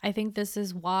 I think this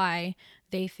is why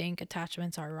they think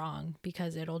attachments are wrong,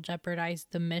 because it'll jeopardize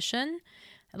the mission.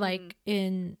 Like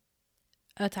in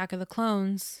Attack of the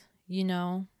Clones,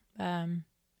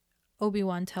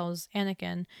 Obi-Wan tells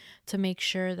Anakin to make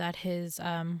sure that his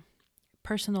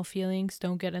personal feelings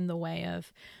don't get in the way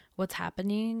of what's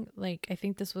happening. Like, I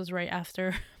think this was right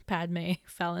after Padme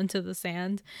fell into the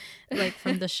sand, like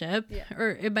from the ship, Yeah.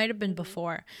 or it might have been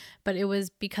before, but it was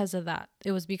because of that.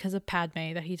 It was because of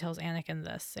Padme that he tells Anakin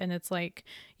this, and it's like,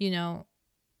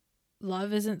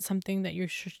 love isn't something that you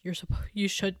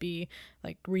should be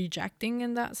like rejecting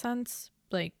in that sense.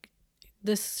 Like,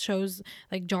 this shows,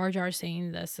 like, Jar Jar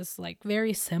saying this is like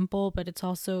very simple, but it's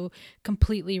also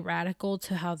completely radical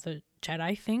to how the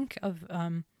Jedi think of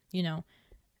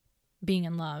being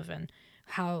in love and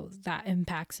how that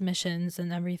impacts missions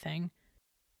and everything.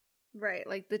 Right.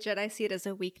 Like the Jedi see it as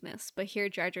a weakness, but here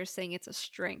Jar Jar's saying it's a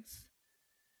strength.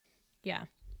 Yeah.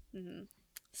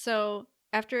 So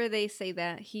after they say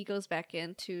that, he goes back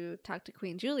in to talk to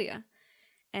Queen Julia,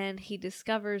 and he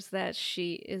discovers that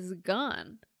she is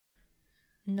gone.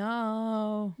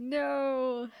 No.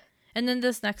 And then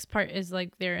this next part is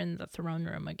like they're in the throne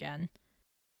room again.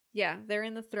 Yeah, they're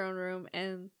in the throne room,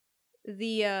 and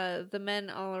the men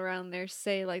all around there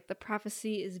say, like, the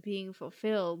prophecy is being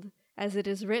fulfilled as it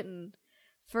is written.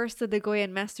 First the Dagoyan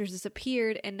masters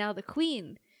disappeared, and now the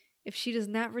queen. If she does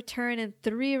not return in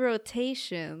 3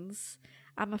 rotations,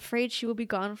 I'm afraid she will be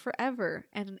gone forever,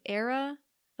 and an era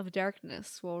of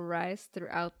darkness will rise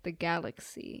throughout the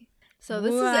galaxy. So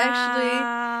this is actually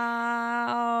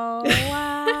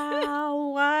wow.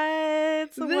 What?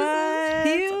 This is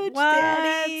huge,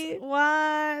 Daddy.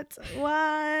 What?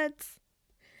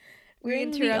 We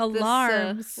Ring the interrupt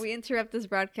alarms. we interrupt this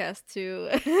broadcast to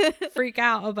freak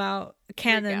out about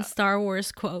canon Star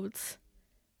Wars quotes.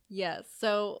 Yes.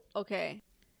 So, okay.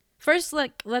 First,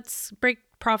 let's break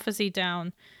prophecy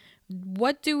down.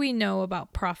 What do we know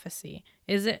about prophecy?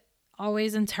 Is it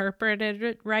always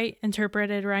interpreted right?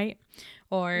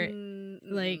 Or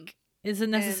like, is it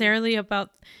necessarily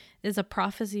is a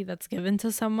prophecy that's given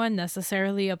to someone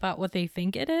necessarily about what they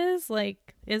think it is?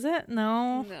 Like, is it?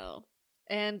 No.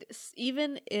 And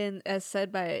even as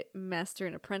said by Master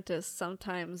and Apprentice,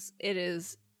 sometimes it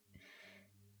is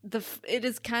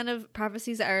kind of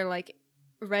prophecies that are like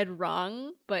read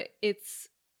wrong, but it's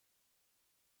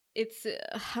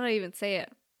how do I even say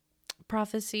it?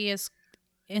 Prophecy is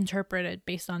interpreted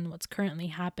based on what's currently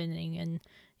happening in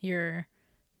your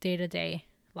day-to-day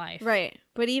life. Right.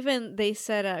 But even they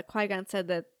said, Qui-Gon said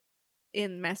that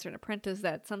in Master and Apprentice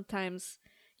that sometimes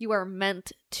you are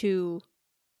meant to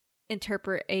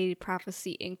interpret a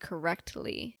prophecy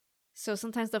incorrectly. So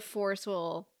sometimes the Force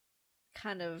will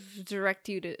kind of direct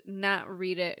you to not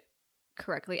read it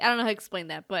correctly. I don't know how to explain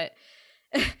that, but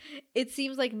it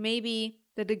seems like maybe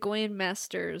the Dagoyan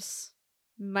masters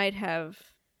might have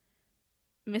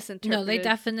misinterpreted. No, they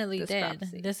definitely did.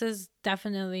 Prophecy. This is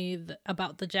definitely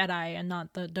about the Jedi and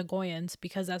not the Dagoyans,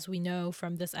 because as we know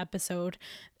from this episode,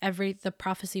 the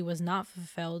prophecy was not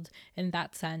fulfilled in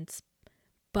that sense,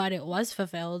 but it was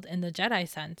fulfilled in the Jedi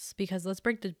sense, because let's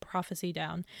break the prophecy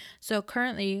down. So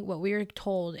currently what we are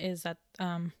told is that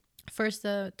first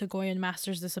the Dagoyan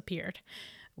masters disappeared.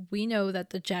 We know that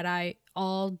the Jedi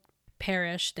all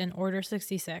perished in Order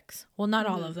 66. Well, not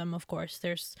all of them, of course.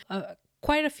 There's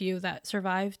quite a few that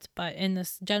survived, but in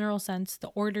this general sense, the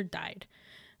Order died.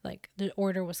 Like, the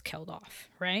Order was killed off,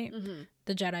 right?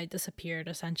 The Jedi disappeared,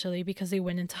 essentially, because they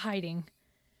went into hiding.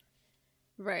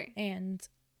 Right. And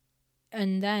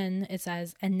then it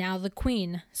says, and now the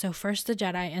Queen. So first the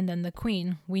Jedi and then the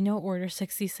Queen. We know Order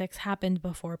 66 happened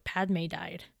before Padme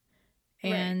died.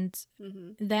 And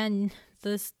then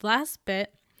this last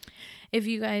bit, if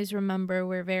you guys remember,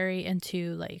 we're very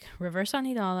into like reverse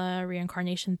Amidala,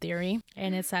 reincarnation theory.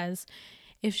 And it says,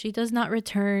 if she does not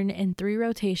return in 3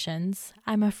 rotations,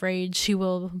 I'm afraid she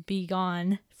will be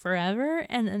gone forever,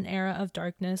 and an era of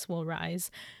darkness will rise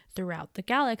throughout the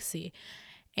galaxy.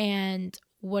 And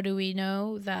what do we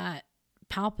know? That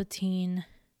Palpatine,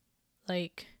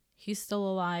 like, he's still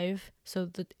alive, so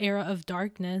the era of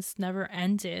darkness never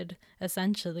ended,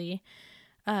 essentially.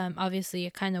 Obviously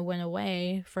it kind of went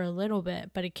away for a little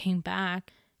bit, but it came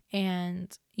back.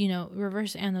 And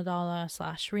reverse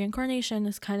Amidala / reincarnation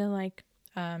is kind of like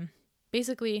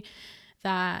basically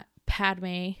that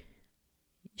Padme,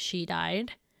 she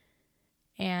died,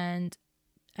 and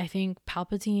I think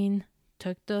Palpatine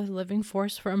took the living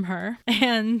force from her,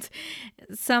 and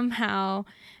somehow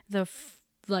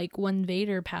like when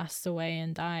Vader passed away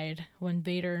and died, when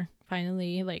Vader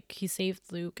finally, like, he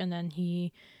saved Luke, and then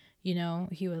he, you know,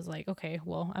 he was like, okay,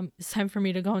 well, it's time for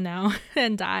me to go now,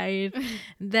 and died.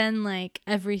 Then like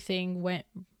everything went,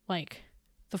 like,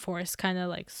 the force kind of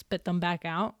like spit them back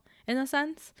out in a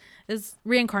sense. It's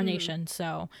reincarnation.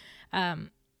 So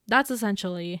that's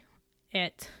essentially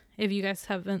it. If you guys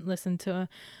haven't listened to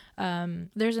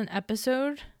there's an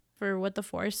episode for What the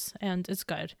Force, and it's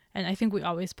good, and I think we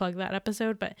always plug that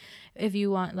episode, but if you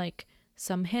want like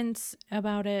some hints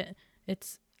about it,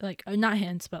 it's like not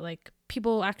hints, but like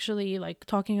people actually like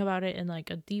talking about it in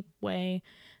like a deep way.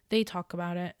 They talk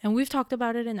about it, and we've talked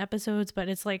about it in episodes, but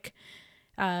it's like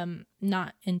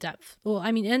not in depth. Well,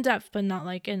 I mean in depth, but not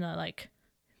like in a like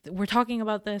we're talking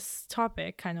about this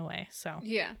topic kind of way. So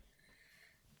yeah.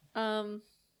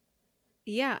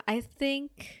 Yeah, I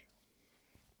think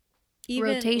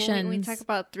even when we talk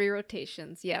about 3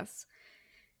 rotations, yes,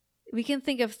 we can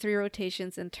think of 3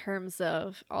 rotations in terms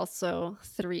of also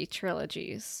 3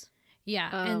 trilogies. Yeah,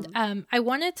 and I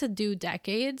wanted to do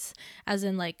decades, as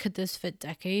in like, could this fit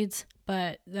decades?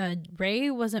 But Rey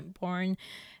wasn't born,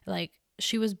 like,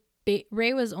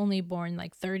 Rey was only born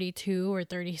like 32 or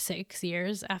 36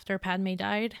 years after Padme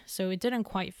died, so it didn't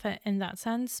quite fit in that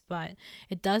sense, but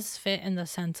it does fit in the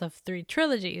sense of 3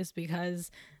 trilogies because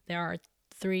there are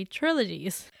 3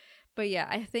 trilogies. But yeah,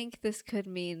 I think this could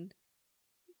mean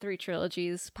 3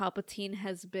 trilogies. Palpatine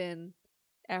has been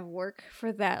at work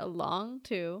for that long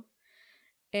too.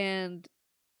 And,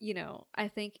 you know, I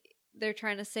think they're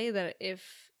trying to say that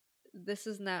if this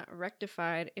is not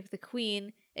rectified, if the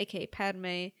Queen, aka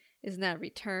Padme, is not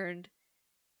returned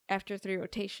after 3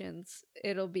 rotations,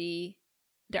 it'll be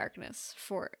darkness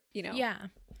for, you know,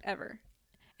 ever.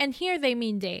 And here they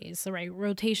mean days, right?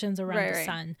 Rotations around the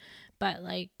sun. But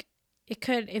like, it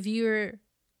could, if you're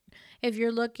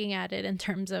looking at it in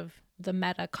terms of the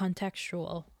meta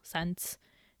contextual sense,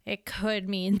 it could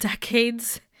mean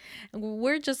decades.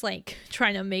 We're just like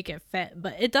trying to make it fit,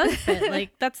 but it does fit.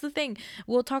 Like, that's the thing.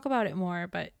 We'll talk about it more,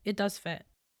 but it does fit.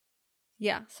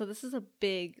 Yeah, so this is a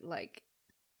big like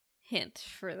hint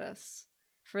for this.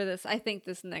 I think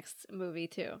this next movie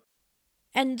too.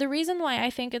 And the reason why I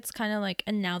think it's kind of like,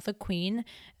 and now the Queen,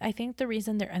 I think the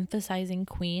reason they're emphasizing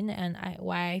Queen and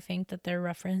why I think that they're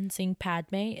referencing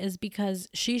Padme is because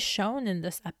she's shown in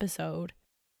this episode.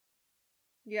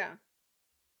 Yeah.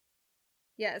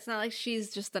 Yeah, it's not like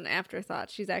she's just an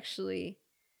afterthought. She's actually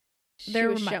they're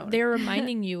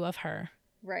reminding you of her.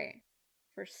 Right.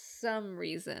 For some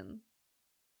reason.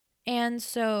 And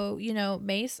so, you know,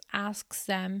 Mace asks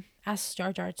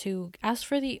Jar Jar to ask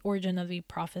for the origin of the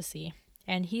prophecy.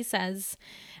 And he says,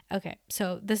 okay,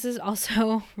 so this is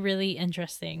also really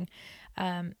interesting.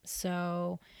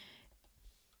 So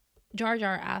Jar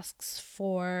Jar asks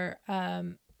for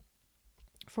the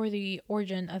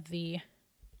origin of the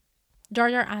Jar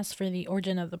Jar asks for the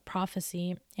origin of the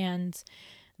prophecy, and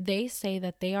they say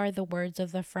that they are the words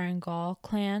of the Ferengul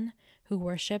clan who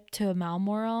worship to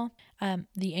Malmoral,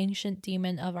 the ancient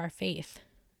demon of our faith.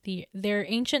 Their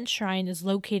ancient shrine is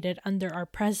located under our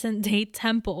present-day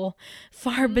temple,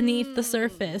 far beneath the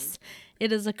surface.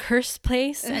 It is a cursed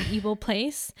place, an evil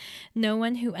place. No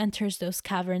one who enters those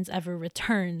caverns ever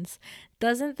returns.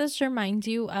 Doesn't this remind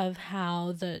you of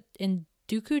how in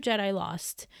Dooku Jedi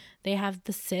Lost, they have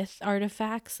the Sith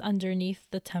artifacts underneath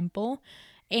the temple,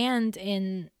 and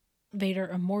in Vader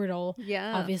Immortal,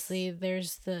 obviously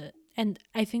and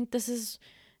I think there's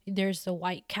the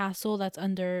White Castle that's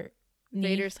under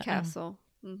Vader's castle.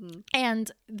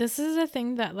 And this is a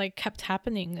thing that like kept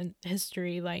happening in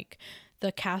history, like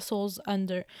the castles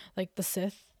under like the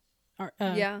Sith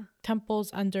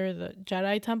temples under the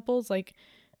Jedi temples, like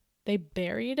they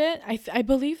buried it. I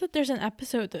believe that there's an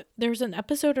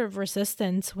episode of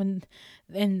Resistance when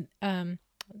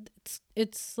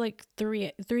it's like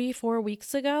 4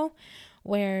 weeks ago,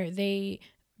 where they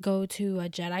go to a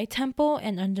Jedi temple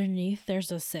and underneath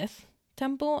there's a Sith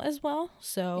temple as well.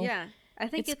 So yeah, I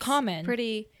think it's common,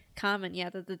 pretty common,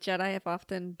 that the Jedi have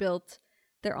often built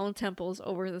their own temples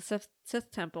over the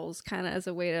Sith temples, kind of as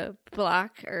a way to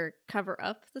block or cover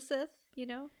up the Sith, you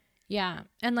know? Yeah,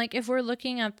 and like if we're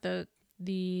looking at the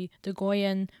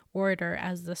Goyen order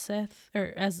as the Sith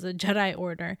or as the Jedi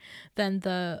order, then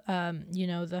the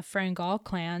the Ferengul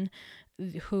clan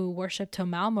who worship to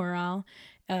Malmoral,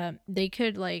 they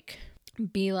could like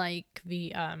be like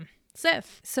the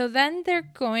Sith. So then they're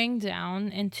going down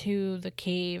into the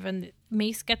cave, and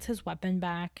Mace gets his weapon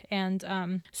back,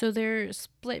 and so they're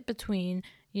split between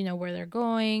where they're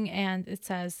going, and it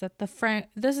says that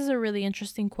this is a really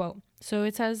interesting quote. So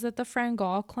it says that the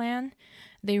Frangal clan,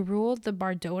 they ruled the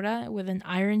Bardota with an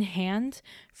iron hand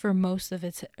for most of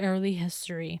its early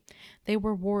history. They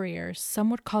were warriors. Some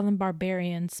would call them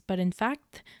barbarians, but in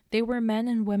fact, they were men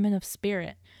and women of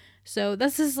spirit. So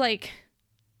this is like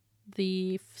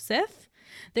the Sith.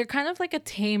 They're kind of like a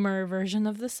tamer version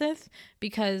of the Sith,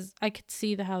 because I could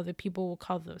see how the people will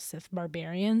call the Sith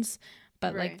barbarians,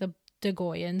 but like Right. the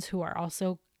Goyans, who are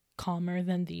also calmer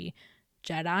than the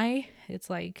Jedi, it's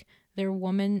like they're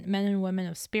men and women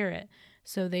of spirit.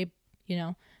 So they, you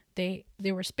know, they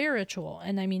were spiritual,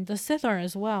 and I mean the Sith are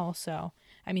as well. So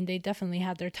I mean they definitely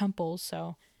had their temples.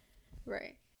 So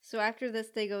Right. So after this,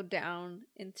 they go down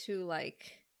into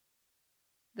like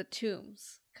the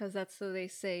tombs, because that's where they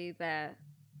say that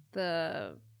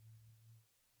the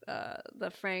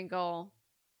the Frangal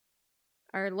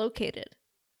are located,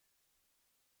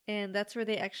 and that's where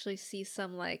they actually see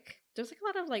some like there's like a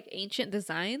lot of like ancient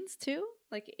designs too,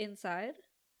 like inside,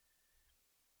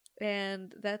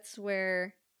 and that's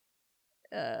where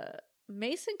uh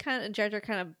Mason kind of and Jar Jar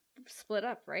kind of split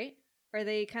up, right? Or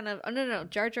they kind of no,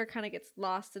 Jar Jar kind of gets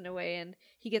lost in a way, and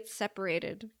he gets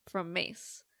separated from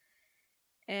Mace,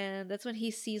 and that's when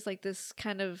he sees like this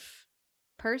kind of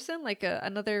person, like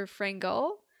another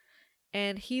Frangal,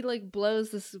 and he like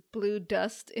blows this blue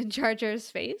dust in Jar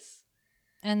Jar's face.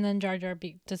 and then Jar Jar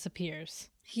disappears.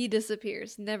 He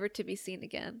disappears, never to be seen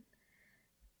again.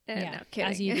 Yeah, No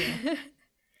kidding. as you do.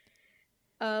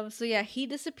 So yeah, he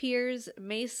disappears.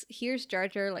 Mace hears Jar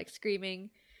Jar like screaming,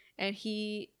 and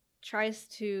he tries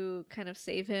to kind of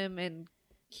save him, and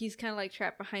he's kind of like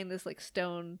trapped behind this like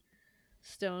stone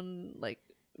like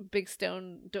big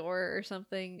stone door or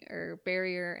something, or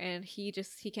barrier, and he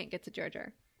can't get to Jar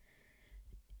Jar.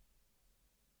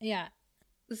 Yeah,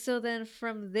 So then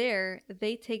from there,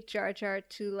 they take Jar Jar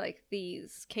to like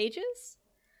these cages,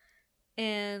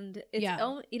 and it's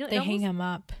yeah. you know They hang him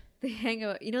up. they hang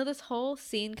out. You know, this whole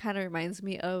scene kind of reminds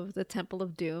me of the Temple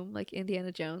of Doom, like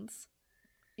Indiana Jones,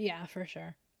 Yeah, for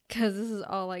sure. because this is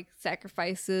all like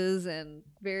sacrifices and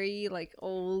very like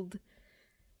old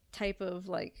type of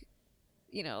like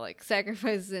like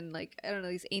sacrifices and like I don't know,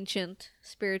 these ancient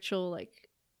spiritual like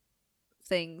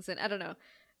things, and I don't know,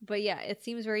 but yeah, it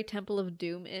seems very Temple of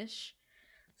Doom ish.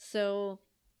 So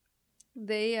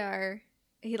they are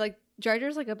he like Jar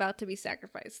Jar's like about to be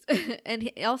sacrificed, and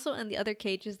he, also in the other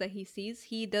cages that he sees,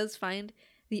 he does find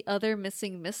the other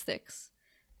missing mystics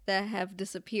that have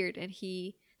disappeared, and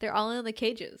they're all in the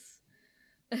cages,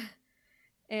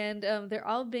 and they're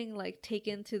all being like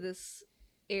taken to this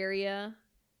area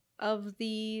of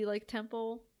the like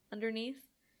temple underneath,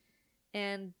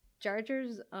 and Jar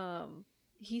Jar's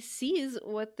he sees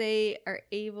what they are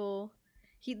able.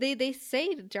 They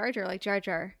say to Jar Jar, like, Jar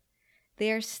Jar,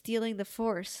 they are stealing the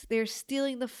force. They're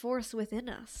stealing the force within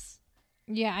us.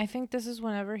 Yeah, I think this is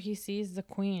whenever he sees the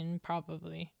queen,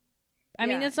 probably. I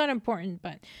mean, Yeah. it's not important,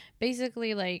 but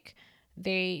basically, like,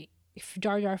 if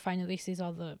Jar Jar finally sees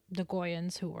all the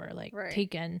Goyans who were like Right.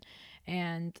 taken,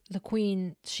 and the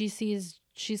queen, she's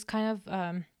kind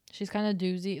of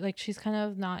doozy, like she's kind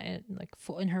of not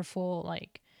in her full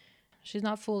like, she's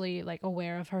not fully like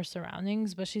aware of her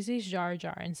surroundings, but she sees Jar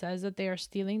Jar and says that they are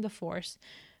stealing the force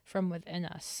from within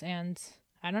us. And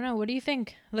I don't know, what do you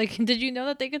think? Like, did you know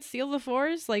that they could steal the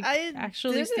force? Like, I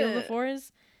actually steal the didn't.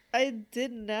 force? I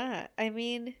did not. I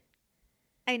mean,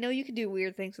 I know you can do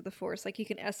weird things with the force. Like, you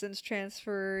can essence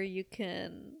transfer, you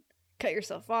can cut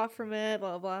yourself off from it,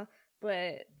 blah, blah, blah.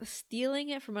 But stealing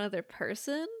it from another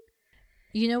person?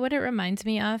 You know what it reminds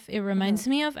me of? It reminds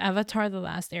me of Avatar: The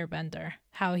Last Airbender.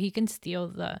 How he can steal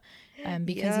because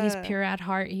he's Yeah. pure at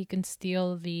heart, he can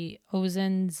steal the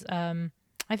Ozen's,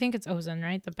 I think it's Ozen,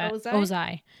 right?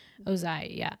 Ozai?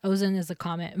 Ozai, yeah. Ozen is a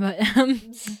comet, but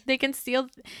they can steal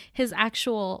his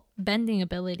actual bending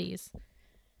abilities.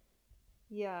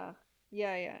 Yeah.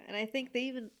 Yeah. And I think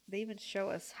they even show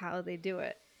us how they do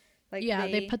it. Like Yeah,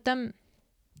 they put them.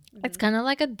 It's kind of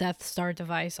like a Death Star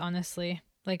device, honestly.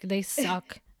 Like they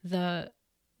suck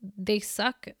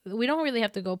we don't really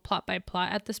have to go plot by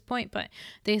plot at this point, but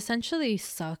they essentially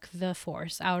suck the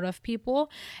force out of people,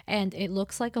 and it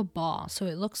looks like a ball. So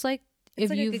it looks like it's if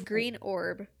like you've a green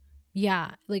orb.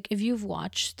 yeah, like if you've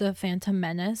watched the Phantom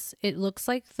Menace, it looks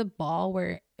like the ball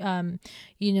where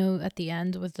at the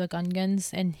end with the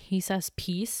Gungans and he says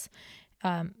peace,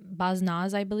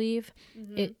 Baznaz, I believe.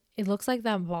 It looks like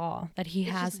that ball that he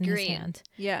It's has just in his green. hand.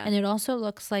 Yeah. And it also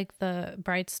looks like the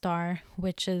bright star,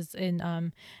 which is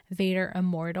in Vader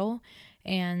Immortal.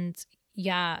 And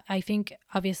yeah, I think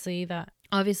obviously that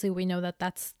obviously we know that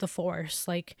that's the force.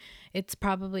 Like, it's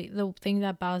probably the thing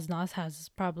that Baz Nas has is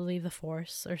probably the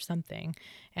force or something,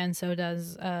 and so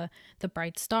does the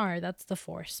bright star. That's the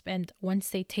force. And once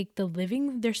they take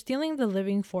they're stealing the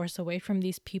living force away from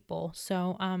these people.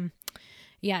 So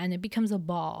yeah, and it becomes a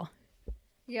ball.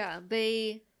 Yeah,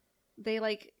 they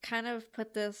like kind of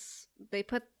put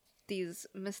these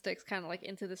mystics kind of like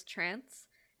into this trance,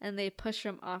 and they push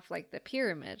them off like the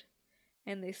pyramid,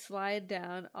 and they slide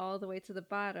down all the way to the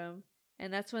bottom,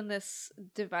 and that's when this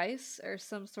device or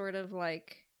some sort of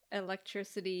like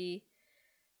electricity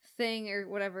thing or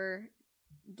whatever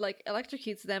like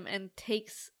electrocutes them and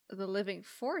takes the living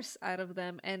force out of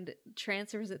them and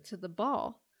transfers it to the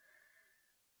ball.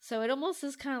 So it almost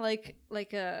is kind of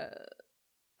like a,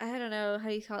 I don't know how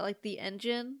you call it, like the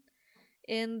engine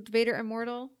in Vader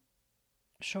Immortal.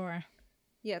 Sure.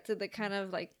 Yeah, to the kind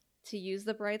of like to use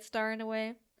the bright star in a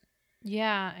way.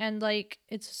 Yeah, and like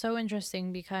it's so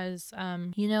interesting because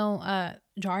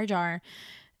Jar Jar,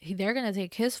 they're gonna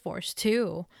take his force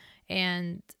too,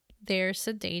 and they're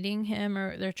sedating him,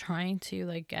 or they're trying to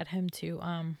like get him to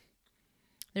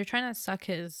they're trying to suck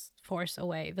his force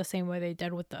away the same way they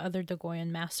did with the other Dagoyan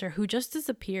master, who just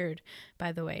disappeared,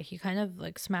 by the way. He kind of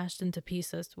like smashed into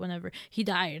pieces whenever he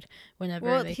died.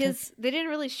 Whenever They didn't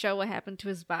really show what happened to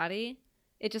his body.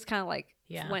 It just kind of like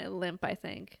went limp, I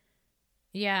think.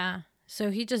 Yeah.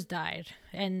 So he just died,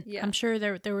 and I'm sure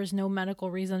there was no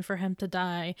medical reason for him to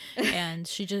die, and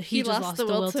he just lost the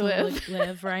will to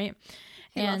live, right?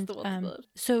 And lost the will to live.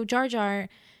 So Jar Jar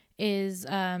is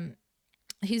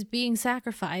he's being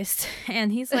sacrificed,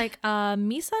 and he's like,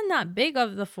 Misa not big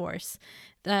of the force.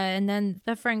 And then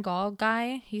the Frangal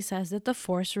guy, he says that the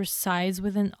force resides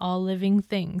within all living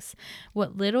things.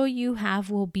 What little you have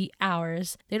will be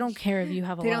ours. They don't care if you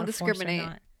have a lot of force or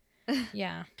not.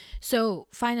 Yeah. So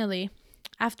finally,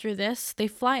 after this, they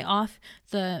fly off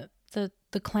the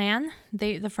clan,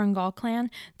 the Frangal clan.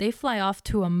 They fly off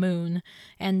to a moon,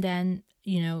 and then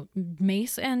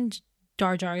Mace and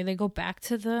Jar Jar, they go back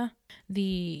to the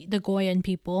Goyan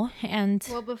people. And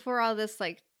well, before all this,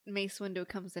 like Mace Windu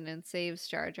comes in and saves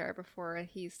Jar Jar before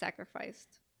he's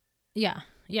sacrificed. Yeah.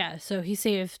 So he's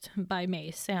saved by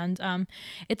Mace, and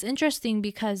it's interesting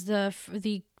because the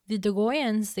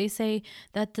Dagoyans, they say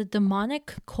that the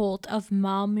demonic cult of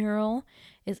Malmural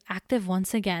is active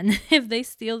once again. If they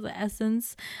steal the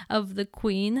essence of the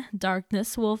queen,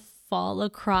 darkness will fall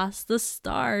across the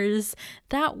stars.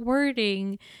 That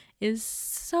wording is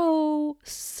so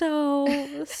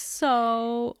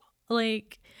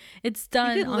like, it's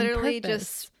done you could literally on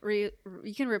purpose.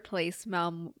 You can replace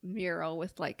Malmural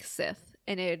with like Sith,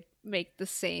 and it'd make the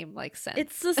same like sense.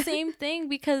 It's the same thing,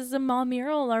 because the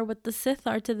Malmural are what the Sith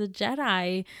are to the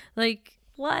Jedi. Like,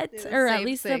 what? Or at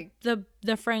least the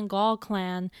Frangal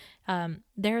clan,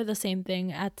 they're the same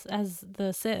thing as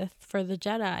the Sith for the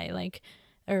Jedi, like,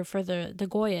 or for the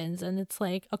Goyans. And it's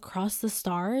like across the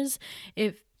stars.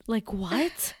 If like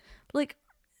what? Like,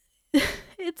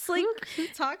 it's like, who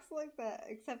talks like that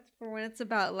except for when it's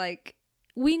about like,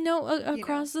 we know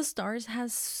across the stars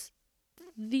has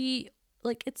the,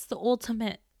 like, it's the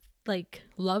ultimate like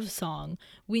love song.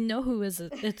 We know who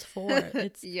it's for.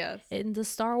 It's yes. In the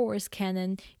Star Wars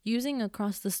canon, using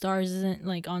across the stars isn't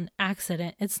like on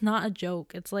accident. It's not a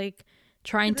joke. It's like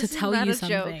trying to tell you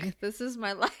something. Joke. This is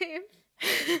my life.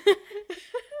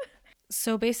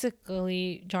 So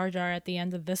basically, Jar Jar at the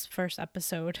end of this first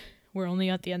episode, we're only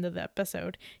at the end of the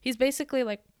episode, he's basically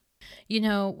like,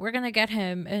 we're gonna get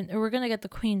him, and we're gonna get the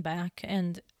queen back,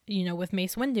 and with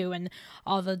Mace Windu, and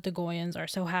all the Dagoyans are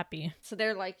so happy. So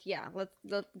they're like, yeah, let's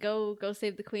go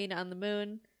save the queen on the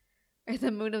moon, or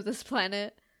the moon of this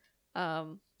planet.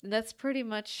 And that's pretty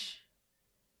much.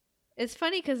 It's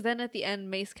funny because then at the end,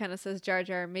 Mace kind of says, Jar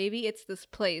Jar, maybe it's this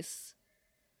place,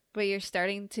 but you're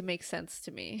starting to make sense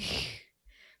to me.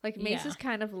 Like, Mace is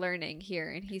kind of learning here,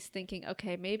 and he's thinking,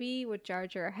 okay, maybe what Jar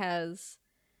Jar has,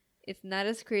 it's not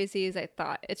as crazy as I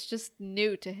thought. It's just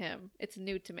new to him. It's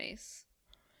new to Mace.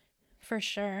 For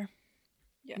sure.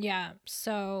 Yeah.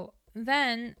 So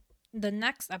then the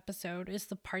next episode is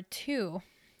the part 2.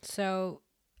 So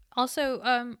also,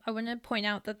 I want to point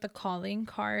out that the calling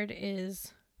card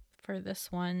is, for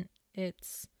this one,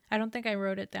 I don't think I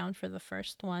wrote it down for the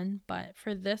first one, but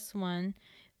for this one,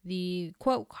 the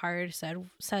quote card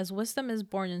says wisdom is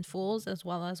born in fools as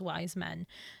well as wise men.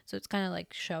 So it's kind of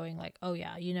like showing like, oh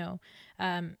yeah,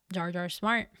 Jar Jar's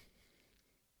smart.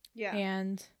 Yeah.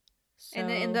 And so,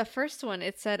 and in the first one,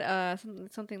 it said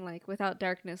something like, without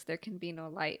darkness, there can be no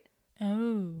light.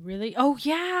 Oh, really? Oh,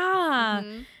 yeah.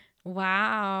 Mm-hmm.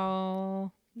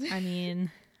 Wow. I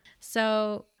mean,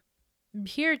 so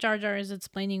here Jar Jar is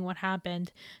explaining what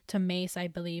happened to Mace, I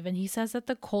believe, and he says that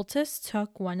the cultists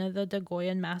took one of the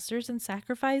Dagoyan masters and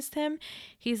sacrificed him.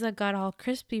 He's a got all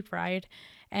crispy fried,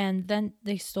 and then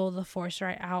they stole the Force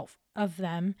right out of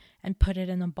them and put it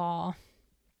in a ball.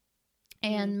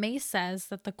 And Mace says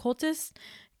that the cultists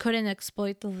couldn't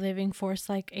exploit the living Force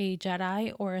like a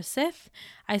Jedi or a Sith.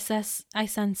 I sense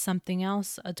something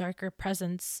else, a darker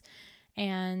presence.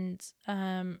 And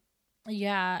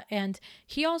yeah, and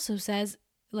he also says,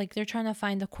 like, they're trying to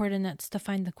find the coordinates to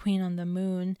find the queen on the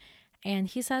moon. And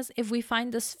he says, if we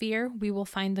find the sphere, we will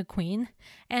find the queen.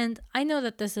 And I know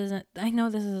this is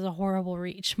a horrible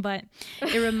reach, but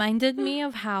it reminded me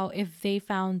of how if they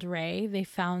found Rey, if they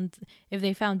found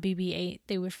BB-8,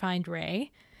 they would find Rey,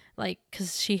 like,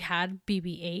 because she had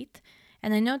BB-8.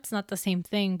 And I know it's not the same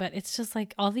thing, but it's just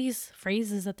like all these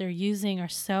phrases that they're using are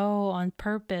so on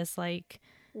purpose. Like,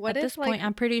 at this point,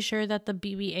 I'm pretty sure that the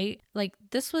BB-8, like,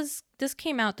 this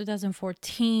came out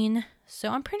 2014, so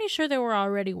I'm pretty sure they were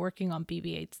already working on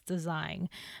BB-8's design.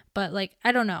 But, like,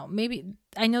 I don't know, maybe,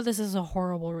 I know this is a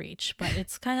horrible reach, but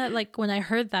it's kind of like, when I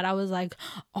heard that, I was like,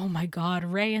 oh my god,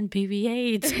 Rey and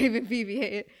BB-8.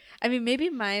 BB-8. I mean, maybe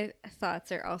my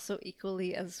thoughts are also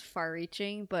equally as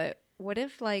far-reaching, but what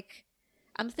if, like,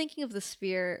 I'm thinking of the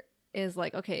sphere is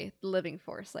like, okay, the living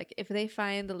Force. Like, if they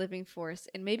find the living Force,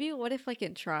 and maybe what if, like,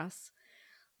 in TROS,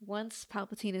 once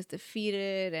Palpatine is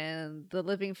defeated and the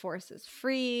living Force is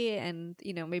free, and,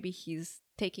 you know, maybe he's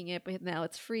taking it, but now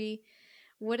it's free.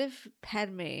 What if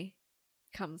Padme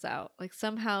comes out? Like,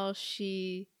 somehow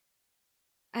she,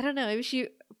 I don't know, maybe she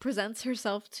presents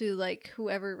herself to, like,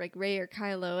 whoever, like Rey or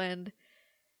Kylo, and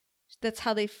that's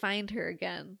how they find her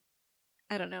again.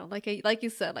 I don't know. Like you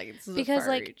said, like, this is because, a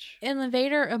far like, reach. in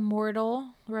Vader Immortal,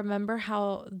 remember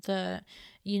how the,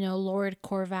 Lord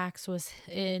Corvax was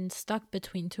stuck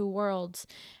between two worlds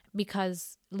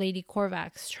because Lady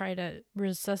Corvax tried to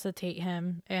resuscitate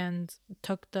him and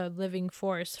took the living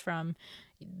Force from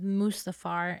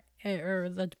Mustafar, or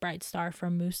the bright star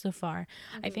from Mustafar.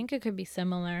 I think it could be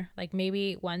similar. Like,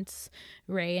 maybe once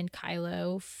Rey and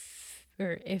Kylo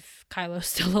or if Kylo's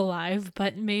still alive,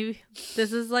 but maybe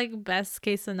this is like best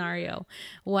case scenario.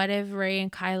 What if Rey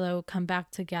and Kylo come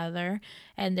back together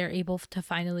and they're able to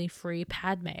finally free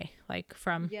Padme, like,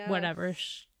 from whatever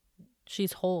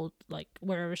she's hold, like,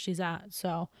 wherever she's at.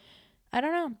 So I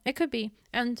don't know, it could be.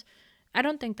 And I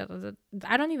don't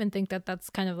even think that that's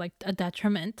kind of like a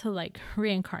detriment to, like,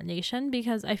 reincarnation,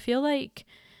 because I feel like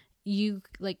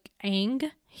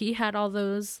Aang, he had all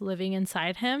those living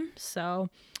inside him. So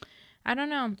I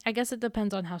don't know. I guess it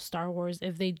depends on how Star Wars,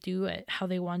 if they do it, how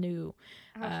they want to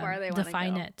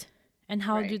define it. And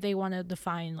how do they want to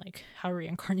define, like, how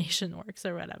reincarnation works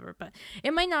or whatever. But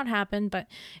it might not happen, but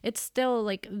it's still,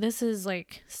 like, this is,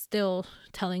 like, still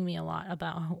telling me a lot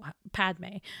about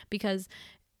Padme. Because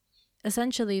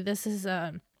essentially this is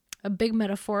a big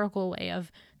metaphorical way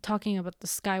of talking about the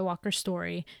Skywalker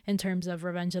story in terms of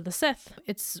Revenge of the Sith.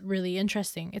 It's really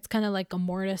interesting. It's kind of like a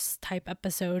Mortis type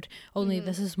episode, only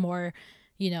this is more,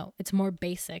 it's more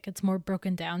basic. It's more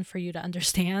broken down for you to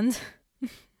understand.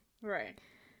 Right.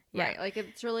 Yeah. Right. Like,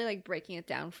 it's really, like, breaking it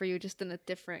down for you just in a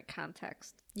different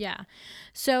context. Yeah.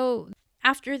 So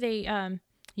after they,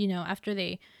 after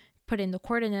they put in the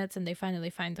coordinates and they finally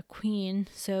find the queen,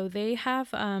 so they have,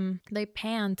 they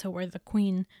pan to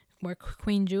where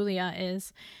Queen Julia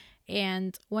is,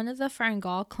 and one of the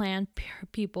Frangal clan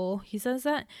people, he says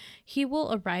that he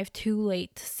will arrive too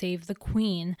late to save the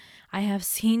queen. I have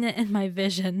seen it in my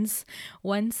visions.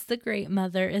 Once the Great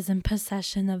Mother is in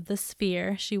possession of the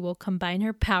sphere, she will combine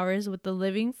her powers with the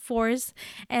living Force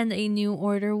and a new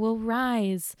order will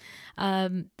rise.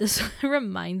 This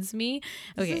reminds me,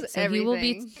 okay, so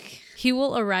he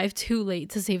will arrive too late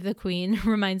to save the queen.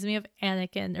 Reminds me of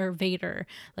Anakin or Vader,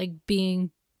 like,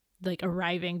 being, like,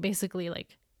 arriving, basically,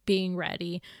 like, being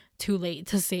ready too late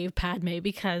to save Padme,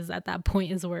 because at that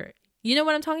point is where, you know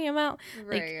what I'm talking about?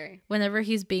 Right. Whenever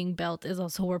he's being built is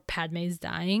also where Padme's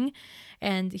dying,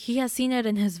 and he has seen it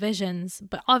in his visions,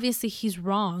 but obviously he's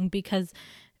wrong, because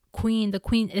the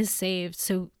queen is saved,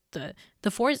 so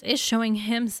the Force is showing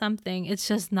him something. It's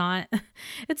just not,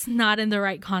 it's not in the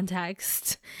right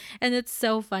context. And it's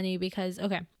so funny because,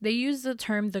 okay, they use the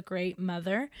term the Great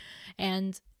Mother,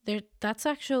 and that's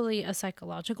actually a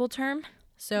psychological term.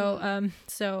 So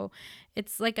so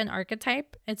it's like an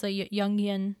archetype. It's a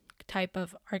Jungian type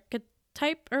of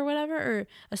archetype or whatever, or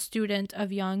a student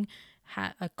of Jung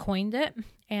coined it.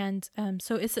 And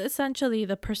so it's essentially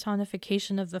the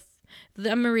personification of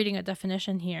I'm reading a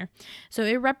definition here. So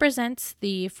it represents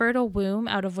the fertile womb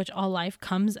out of which all life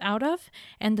comes out of,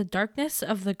 and the darkness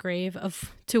of the grave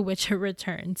to which it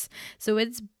returns. So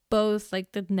it's both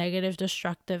like the negative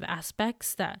destructive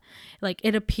aspects, that like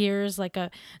it appears like a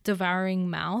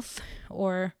devouring mouth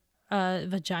or a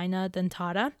vagina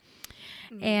dentata.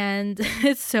 And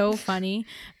it's so funny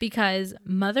because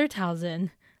Mother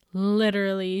Talzin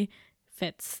literally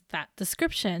fits that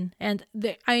description. And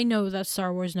I know that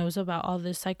Star Wars knows about all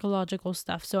this psychological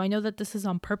stuff, so I know that this is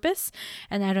on purpose.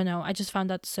 And I don't know, I just found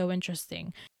that so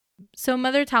interesting. So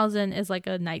Mother Talzin is like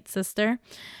a night sister,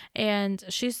 and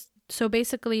she's so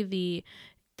basically the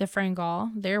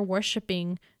Frangal, they're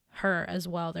worshiping her as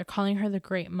well. They're calling her the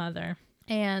Great Mother.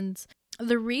 And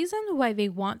the reason why they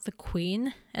want the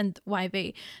queen and why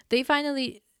they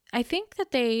finally, I think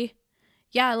that they,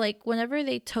 yeah, like whenever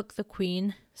they took the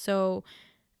queen, so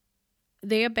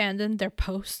they abandoned their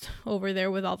post over there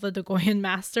with all the Dagoyan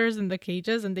masters in the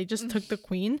cages, and they just took the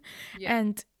queen. Yeah.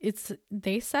 And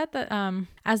they said that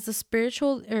as the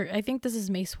spiritual, or I think this is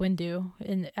Mace Windu,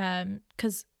 and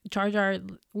because Jar Jar,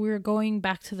 we were going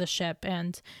back to the ship,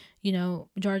 and you know,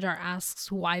 Jar Jar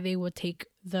asks why they would take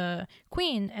the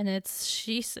queen, and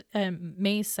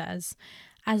Mace says,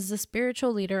 as the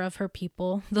spiritual leader of her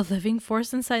people, the living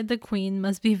force inside the queen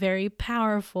must be very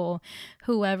powerful.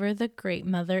 Whoever the Great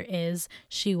Mother is,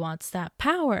 she wants that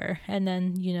power. And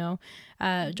then, you know,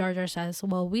 Jar Jar says,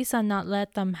 well, we shall not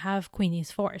let them have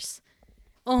Queenie's force.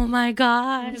 Oh my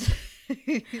God.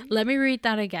 Let me read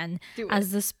that again. As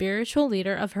the spiritual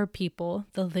leader of her people,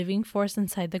 the living force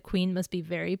inside the queen must be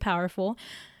very powerful.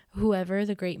 Whoever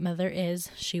the Great Mother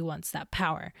is, she wants that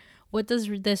power. What does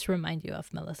this remind you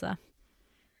of, Melissa?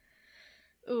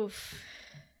 Oof.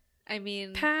 I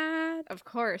mean, of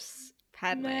course,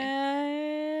 Padme.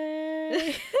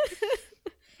 I'm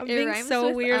being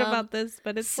so weird about this,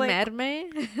 but it's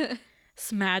Smadme?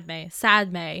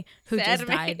 Sadme, who just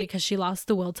died because she lost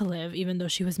the will to live, even though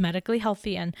she was medically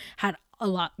healthy and had a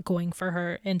lot going for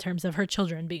her in terms of her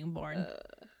children being born.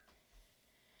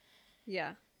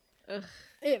 Yeah. Ugh.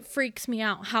 It freaks me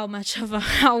out how much of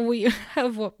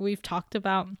what we've talked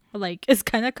about like is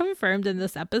kind of confirmed in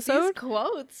this episode. These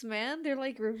quotes, man, they're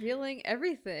like revealing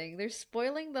everything. They're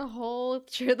spoiling the whole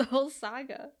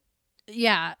saga.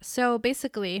 Yeah, so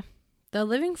basically, the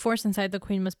living force inside the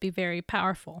queen must be very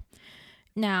powerful.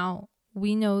 Now,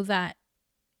 we know that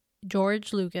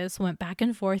George Lucas went back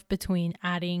and forth between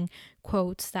adding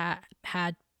quotes that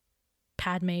had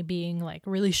Padme being like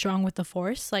really strong with the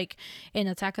force, like in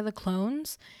Attack of the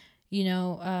Clones, you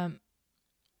know,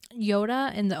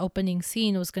 Yoda in the opening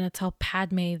scene was going to tell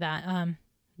Padme that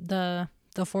the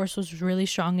force was really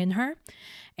strong in her,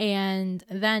 and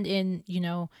then in, you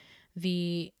know,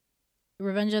 the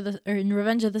Revenge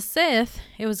of the Sith,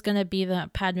 it was going to be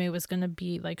that Padme was going to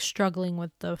be like struggling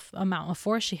with the amount of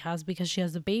force she has because she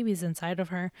has the babies inside of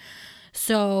her.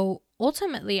 So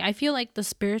ultimately, I feel like the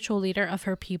spiritual leader of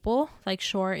her people, like,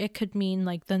 sure, it could mean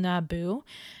like the Naboo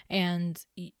and,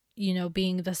 you know,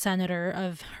 being the senator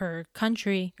of her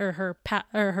country or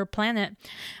her planet.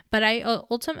 But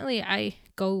I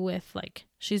go with like,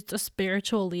 she's the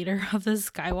spiritual leader of the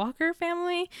Skywalker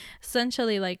family,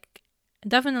 essentially, like,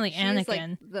 definitely Anakin. She's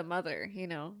like the mother, you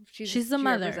know. She's the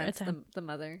mother. Represents the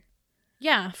mother.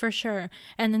 Yeah, for sure.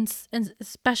 And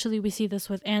especially we see this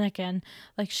with Anakin.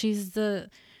 Like, he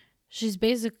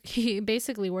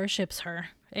basically worships her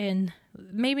in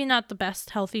maybe not the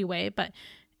best healthy way, but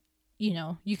you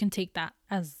know, you can take that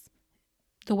as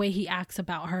the way he acts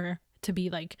about her to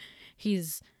be like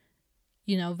he's,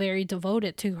 you know, very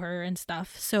devoted to her and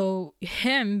stuff. So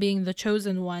him being the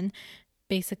chosen one,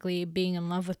 basically being in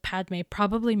love with Padme,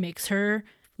 probably makes her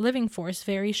living force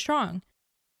very strong.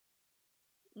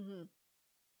 Mm-hmm.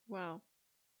 Wow.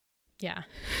 Yeah.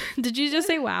 Did you just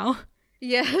say wow?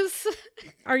 Yes.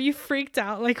 Are you freaked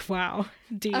out? Like, wow,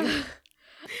 dude.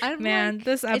 Man, like,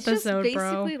 this episode, it's just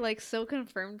basically bro, like so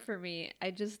confirmed for me.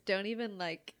 I just don't even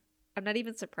like. I'm not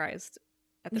even surprised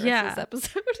at the rest of this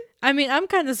episode. I mean, I'm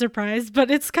kind of surprised, but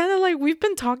it's kind of like we've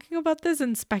been talking about this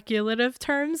in speculative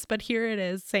terms, but here it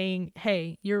is saying,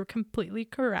 "Hey, you're completely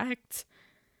correct."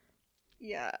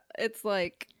 Yeah, it's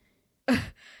like.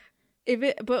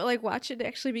 But like watch it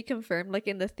actually be confirmed like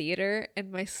in the theater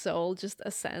and my soul just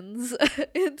ascends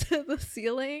into the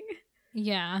ceiling.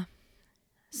 Yeah.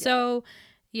 So,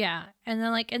 yeah. And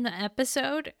then like in the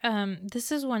episode,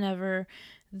 this is whenever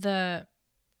the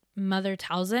Mother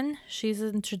Talzin. She's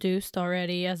introduced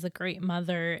already as a great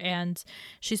mother, and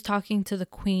she's talking to the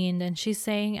queen, and she's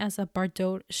saying,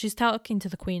 she's talking to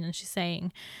the queen, and she's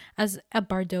saying, as a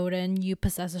Bardotan, you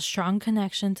possess a strong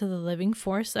connection to the living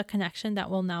force, a connection that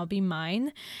will now be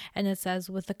mine. And it says,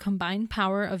 with the combined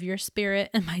power of your spirit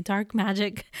and my dark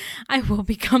magic, I will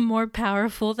become more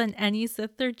powerful than any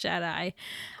Sith or Jedi.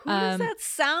 Who does that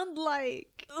sound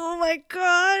like? Oh my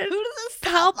god! Who does it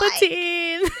sound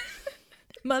Palpatine! Like?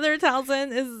 Mother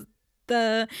Talzin is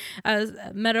the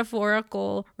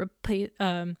metaphorical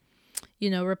replacement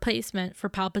for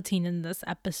Palpatine in this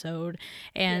episode,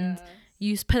 and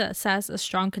you possess a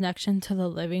strong connection to the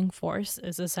living force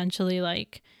is essentially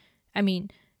like, I mean,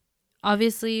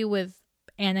 obviously with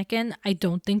Anakin, I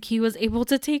don't think he was able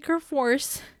to take his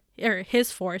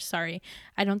force. Sorry,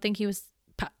 I don't think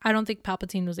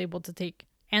Palpatine was able to take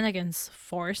Anakin's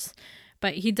force,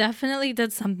 but he definitely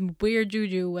did some weird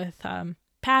juju with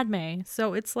Padme.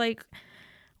 So it's like,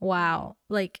 wow.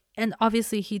 Like, and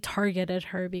obviously he targeted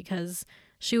her because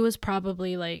she was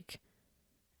probably like,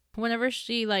 whenever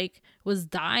she like was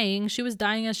dying as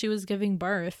she was giving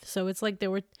birth. So it's like they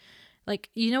were like,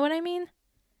 you know what I mean?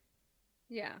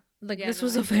 Yeah. Like, this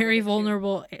was a very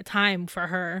vulnerable time for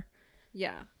her.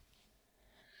 Yeah.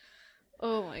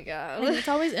 Oh my god. And it's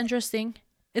always interesting.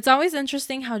 It's always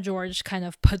interesting how George kind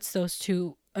of puts those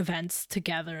two events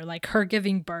together, like her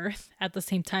giving birth at the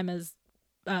same time as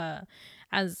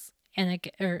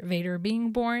Anakin or Vader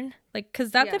being born, like,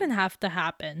 because that didn't have to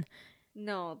happen.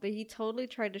 No, but he totally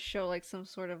tried to show like some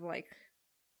sort of like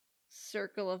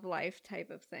circle of life type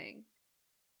of thing.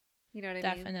 You know what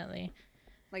I mean? Definitely.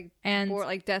 Like, and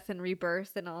like death and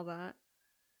rebirth and all that.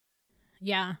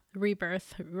 Yeah,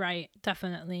 rebirth, right?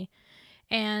 Definitely.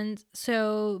 And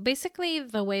so basically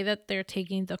the way that they're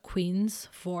taking the queen's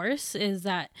force is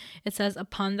that it says,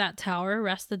 upon that tower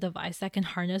rests the device that can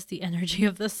harness the energy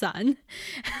of the sun.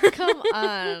 Come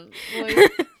on. Like,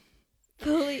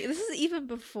 this is even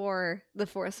before The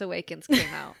Force Awakens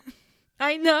came out.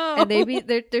 I know. And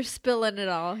they're spilling it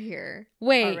all here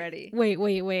already.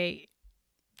 Wait.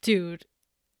 Dude.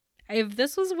 If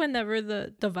this was whenever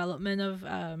the development of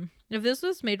if this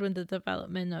was made when the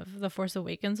development of The Force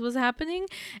Awakens was happening,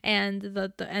 and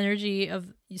the energy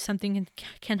of something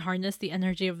can harness the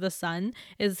energy of the sun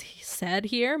is said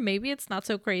here, maybe it's not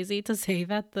so crazy to say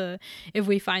that if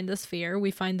we find the sphere,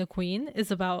 we find the queen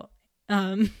is about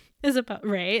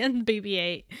Rey and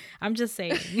BB-8. I'm just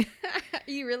saying.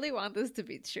 You really want this to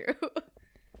be true?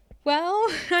 Well,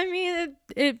 I mean,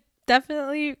 it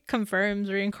definitely confirms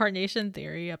reincarnation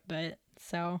theory a bit.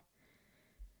 So,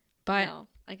 but no,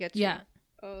 I get you. Yeah.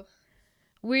 Oh.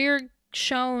 We're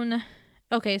shown.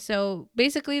 Okay, so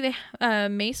basically,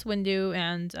 Mace Windu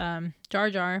and Jar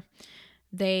Jar,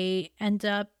 they end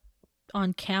up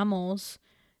on camels.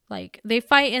 Like, they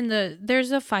fight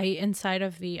there's a fight inside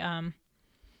of the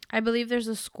I believe there's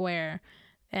a square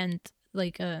and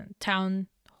like a town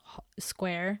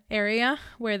square area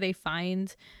where they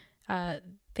fight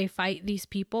these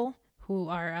people who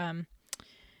are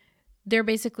they're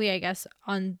basically, I guess,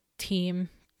 on team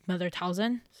Mother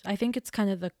Talzin. I think it's kind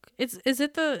of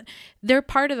they're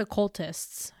part of the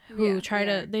cultists who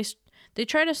they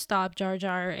try to stop Jar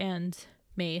Jar and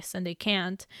Mace, and they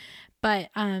can't.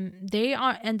 But they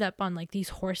end up on like these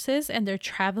horses, and they're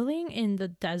traveling in the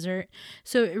desert.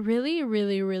 So it really,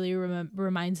 really, really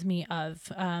reminds me of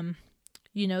the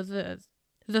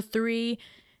three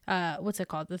what's it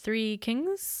called? The Three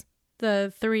Kings?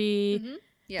 The three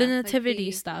the nativity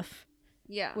like stuff.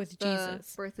 Yeah. With the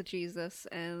Jesus. Birth of Jesus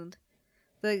and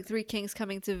the Three Kings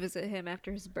coming to visit him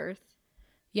after his birth.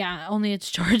 Yeah, only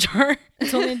it's Jar Jar.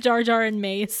 It's only Jar Jar and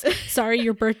Mace. Sorry,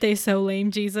 your birthday's so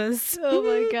lame, Jesus. Oh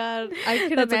my god. I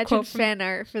could imagine fan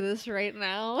art for this right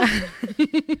now.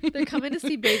 They're coming to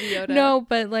see Baby Yoda. No,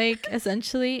 but like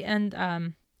essentially,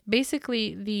 and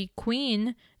basically the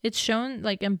queen, it's shown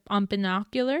like on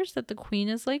binoculars that the queen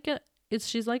is like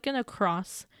she's like in a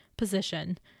cross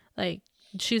position. Like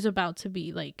she's about to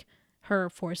be like, her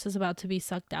force is about to be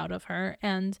sucked out of her,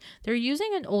 and they're using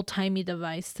an old-timey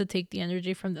device to take the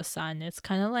energy from the sun. It's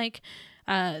kind of like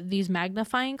these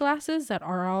magnifying glasses that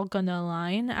are all gonna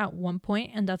align at one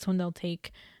point, and that's when they'll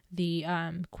take the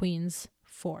queen's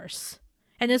force.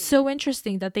 And it's so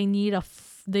interesting that they need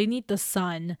the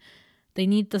sun. They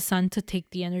need the sun to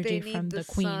take the energy from the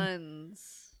queen.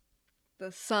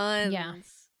 The sons. Yeah.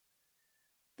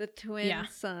 The twin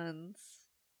sons.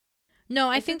 No,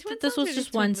 I think that this was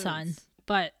just one son,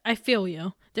 but I feel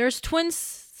you. There's twin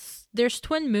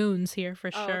moons here for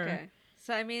sure. Okay.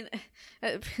 So I mean,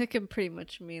 it can pretty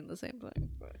much mean the same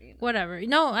thing. But, Whatever.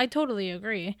 No, I totally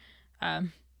agree.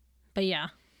 But yeah,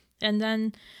 And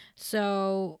then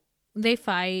so they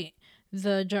fight.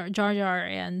 The Jar Jar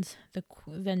and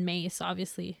then Mace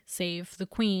obviously save the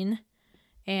queen,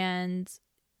 and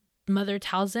Mother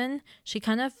Talzin, she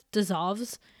kind of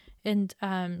dissolves, and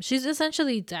she's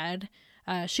essentially dead.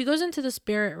 She goes into the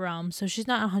spirit realm, so she's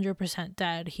not 100%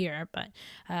 dead here, but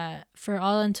for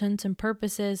all intents and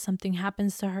purposes, something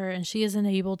happens to her, and she isn't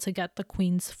able to get the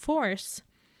queen's force.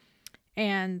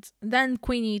 And then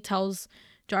Queenie tells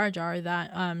Jar Jar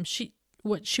that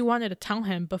what she wanted to tell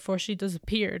him before she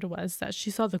disappeared was that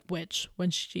she saw the witch when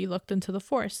she looked into the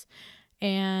force.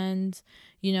 And,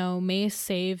 Mace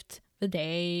saved the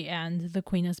day, and the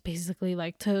queen is basically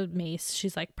like to Mace,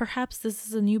 she's like, perhaps this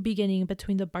is a new beginning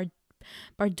between the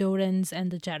Bardotans and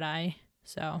the Jedi.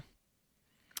 So,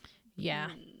 yeah.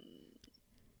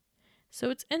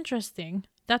 So it's interesting.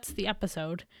 That's the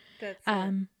episode. That's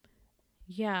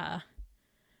yeah.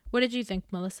 What did you think,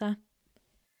 Melissa?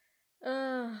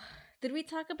 Did we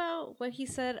talk about what he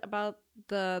said about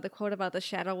the quote about the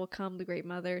shadow will come, the great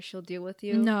mother, she'll deal with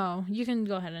you? No, you can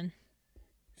go ahead and.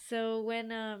 So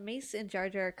when Mace and Jar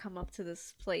Jar come up to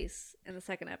this place in the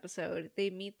second episode,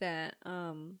 they meet that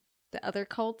the other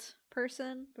cult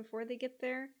person before they get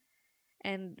there,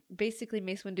 and basically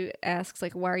Mace Windu asks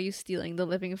like, "Why are you stealing the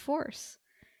living force?"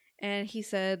 And he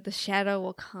said, "The shadow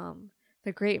will come,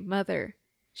 the great mother,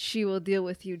 she will deal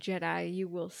with you, Jedi. You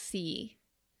will see."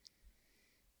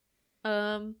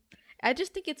 I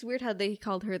just think it's weird how they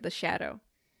called her the shadow.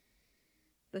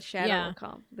 The shadow will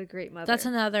come, the great mother. That's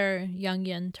another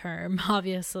Jungian term,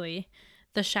 obviously.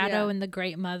 The shadow and the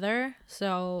great mother.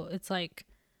 So it's like,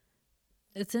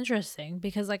 it's interesting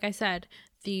because, like I said,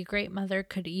 the great mother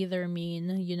could either mean,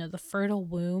 the fertile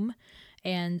womb,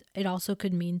 and it also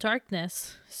could mean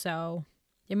darkness. So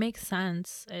it makes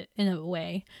sense in a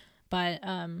way. But,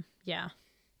 yeah.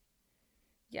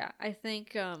 Yeah, I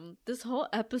think this whole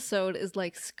episode is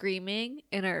like screaming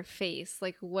in our face.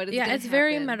 Like, what is it's happen?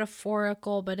 very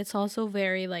metaphorical, but it's also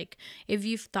very like, if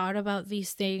you've thought about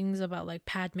these things about like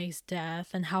Padme's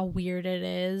death and how weird it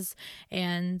is,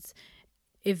 and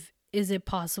is it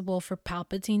possible for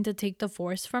Palpatine to take the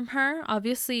Force from her?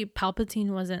 Obviously,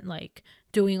 Palpatine wasn't like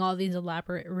doing all these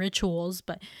elaborate rituals,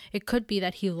 but it could be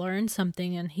that he learned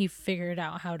something and he figured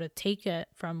out how to take it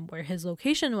from where his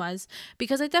location was.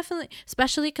 Because I definitely,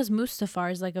 especially because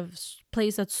Mustafar is like a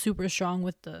place that's super strong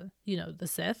with the, the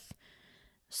Sith.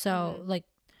 So like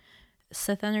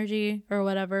Sith energy or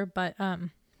whatever. But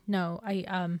no,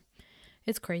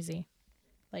 it's crazy.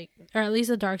 Like, or at least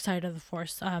the dark side of the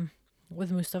Force. With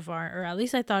Mustafar, or at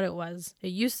least I thought it was.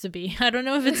 It used to be. I don't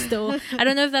know if it's still. I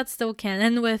don't know if that's still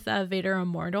canon with Vader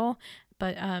Immortal,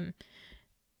 but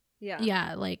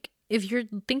yeah. Like, if you're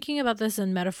thinking about this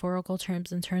in metaphorical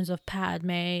terms, in terms of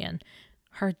Padme and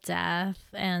her death,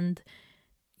 and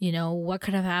what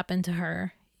could have happened to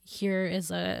her, here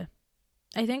is I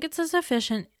think it's a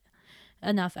sufficient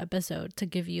enough episode to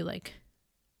give you like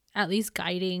at least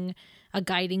a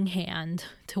guiding hand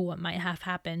to what might have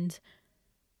happened.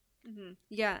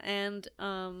 Yeah, and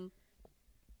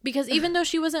because even though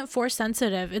she wasn't Force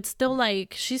sensitive, it's still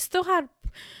like she still had,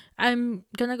 I'm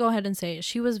gonna go ahead and say it,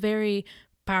 she was very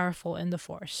powerful in the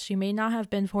Force. She may not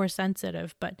have been Force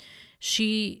sensitive, but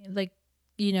she, like,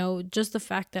 just the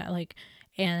fact that like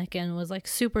Anakin was like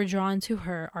super drawn to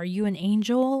her, are you an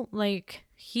angel? Like,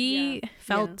 he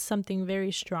felt something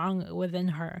very strong within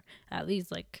her. At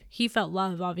least like he felt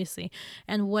love, obviously.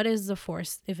 And what is the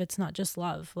Force if it's not just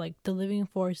love? Like, the living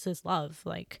Force is love.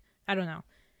 Like, I don't know.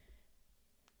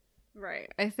 Right.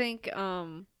 I think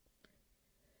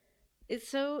it's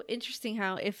so interesting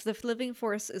how if the living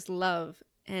Force is love,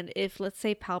 and if, let's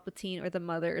say, Palpatine or the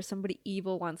Mother or somebody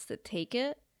evil wants to take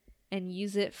it and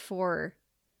use it for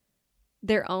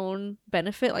their own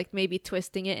benefit, like maybe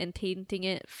twisting it and tainting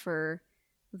it for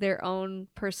their own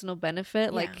personal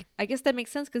benefit, like, I guess that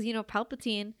makes sense because,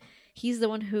 Palpatine, he's the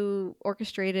one who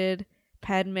orchestrated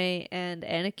Padme and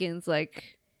Anakin's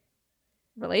like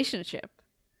relationship.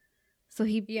 So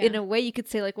he, in a way, you could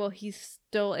say like, well, he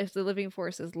stole, if the living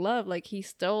Force is love, like he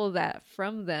stole that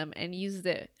from them and used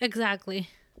it. Exactly.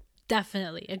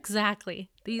 Definitely. Exactly.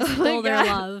 These stole their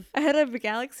love. I had a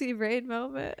galaxy brain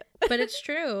moment. But it's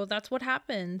true. That's what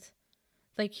happened.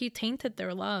 Like, he tainted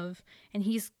their love, and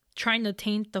he's trying to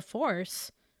taint the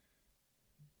Force.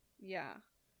 Yeah.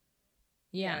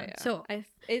 So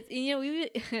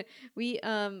we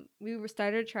were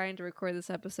started trying to record this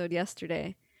episode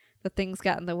yesterday, but things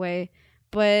got in the way.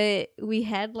 But we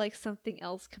had like something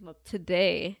else come up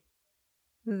today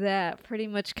that pretty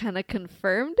much kind of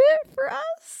confirmed it for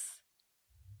us.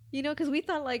 Because we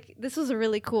thought like this was a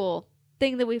really cool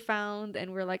thing that we found,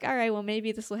 and we're like, all right, well,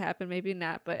 maybe this will happen, maybe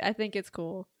not, but I think it's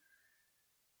cool.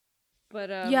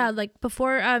 But Yeah, like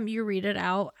before you read it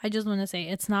out, I just want to say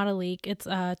it's not a leak. It's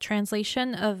a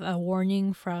translation of a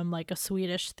warning from like a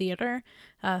Swedish theater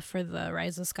for the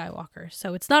Rise of Skywalker.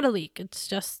 So it's not a leak. It's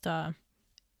just yeah,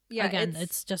 again,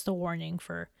 it's just a warning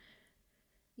for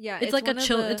it's it's like one of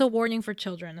the it's a warning for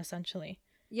children essentially.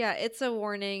 yeah, it's a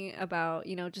warning about,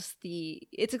 just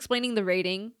it's explaining the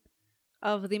rating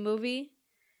of the movie.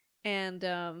 And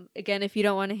again, if you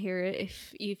don't want to hear it,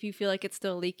 if you feel like it's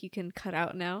still a leak, you can cut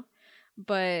out now.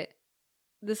 But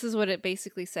this is what it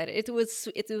basically said. It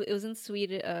was in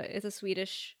Sweden. It's a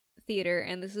Swedish theater,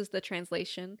 and this is the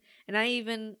translation. And I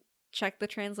even checked the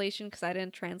translation because I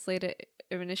didn't translate it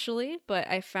initially, but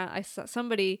I saw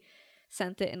somebody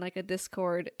sent it in like a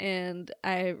Discord, and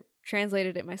I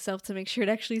translated it myself to make sure it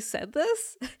actually said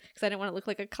this because I didn't want to look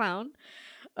like a clown.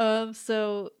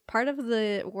 So part of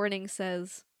the warning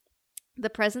says the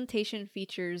presentation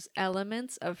features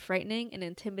elements of frightening and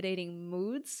intimidating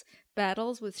moods,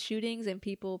 battles with shootings and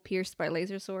people pierced by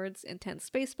laser swords, intense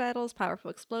space battles,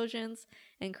 powerful explosions,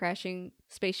 and crashing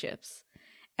spaceships,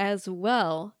 as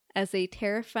well as a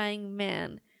terrifying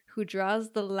man who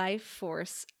draws the life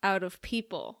force out of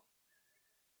people.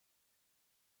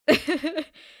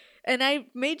 And I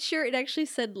made sure it actually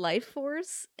said life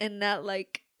force and not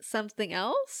like something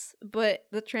else, but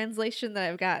the translation that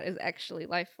I've got is actually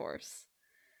life force.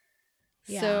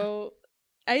 Yeah. So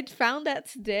I'd found that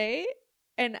today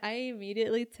and I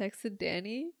immediately texted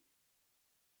Danny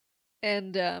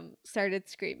and started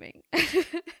screaming. Because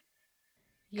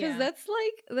Yeah. that's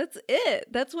it.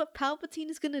 That's what Palpatine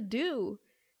is going to do.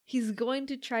 He's going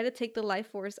to try to take the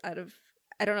life force out of,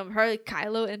 I don't know, probably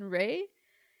Kylo and Rey.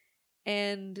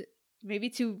 And maybe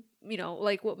to,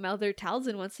 like what Mother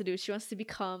Talzin wants to do. She wants to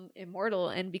become immortal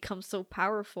and become so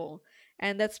powerful.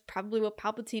 And that's probably what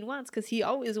Palpatine wants because he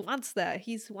always wants that.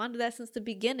 He's wanted that since the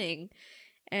beginning.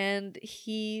 And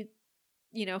he,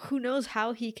 who knows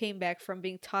how he came back from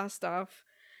being tossed off,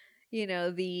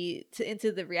 into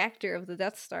the reactor of the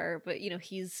Death Star. But,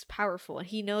 he's powerful. And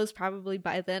he knows probably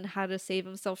by then how to save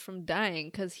himself from dying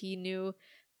because he knew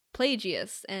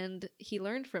Plagueis and he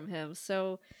learned from him.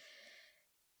 So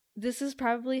this is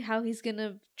probably how he's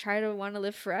gonna try to want to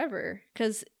live forever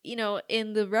because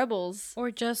in the Rebels,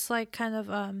 Or just like kind of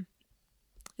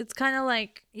it's kind of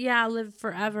like, yeah, live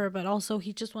forever, but also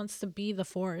he just wants to be the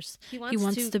force. He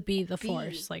wants to be the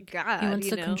force. Like God, he wants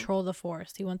to control the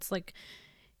force. He wants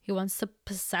to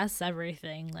possess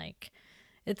everything. Like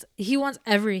he wants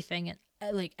everything and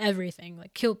like everything.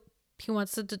 Like he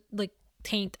wants to like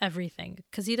taint everything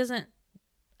because he doesn't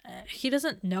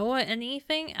know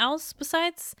anything else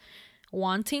besides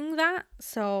wanting that.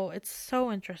 So it's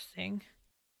so interesting.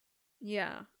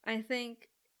 Yeah, I think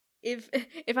if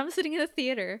if I'm sitting in a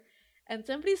theater and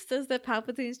somebody says that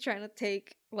Palpatine's trying to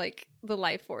take like the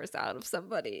life force out of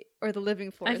somebody or the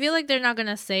living force, I feel like they're not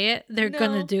gonna say it. They're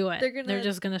gonna do it. They're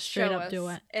just gonna straight up do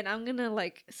it. And I'm gonna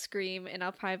like scream and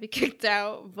I'll probably be kicked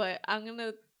out, but I'm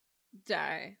gonna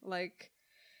die. Like,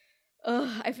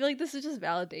 I feel like this is just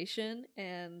validation.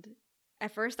 And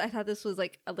at first I thought this was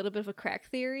like a little bit of a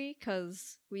crack theory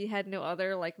because we had no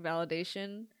other like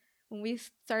validation when we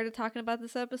started talking about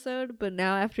this episode. But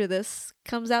now after this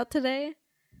comes out today,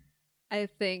 I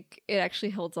think it actually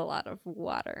holds a lot of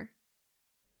water.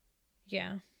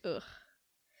 Yeah. Ugh.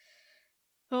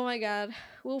 Oh my god.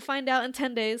 We'll find out in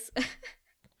 10 days.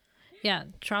 Yeah,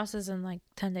 TROS is in like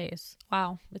 10 days.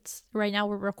 Wow. It's right now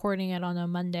we're recording it on a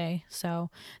Monday. So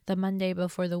the Monday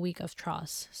before the week of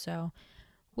TROS. So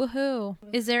woohoo.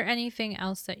 Is there anything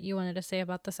else that you wanted to say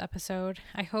about this episode?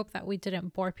 I hope that we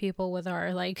didn't bore people with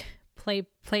our like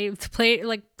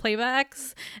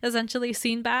playbacks, essentially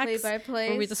scene backs, Play by play,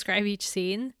 where we describe each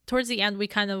scene. Towards the end we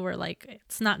kind of were like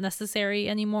it's not necessary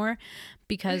anymore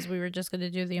because we were just going to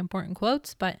do the important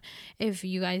quotes. But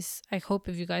I hope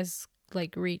if you guys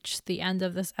like reach the end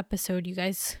of this episode, you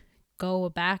guys go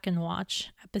back and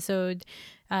watch episode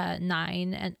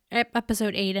 9 and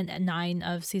episode 8 and 9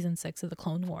 of season 6 of the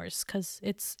Clone Wars, because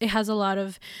it's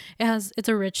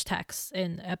a rich text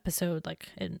in episode, like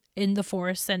in the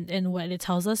Force and in what it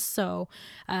tells us. So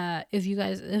if you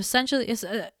guys essentially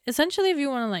if you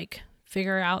want to like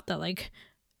figure out that like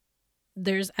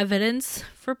there's evidence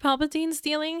for Palpatine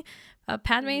stealing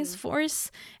Padme's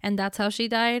Force and that's how she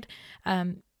died,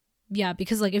 yeah,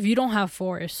 because like if you don't have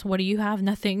Force, what do you have?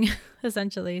 Nothing,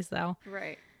 essentially. So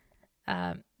right.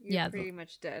 You're pretty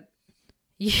much dead.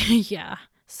 Yeah.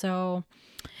 So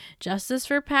justice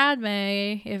for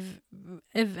Padme. If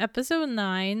episode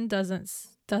 9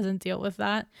 doesn't deal with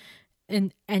that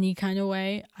in any kind of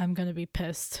way, I'm gonna be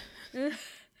pissed.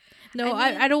 No,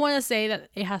 I mean- I don't want to say that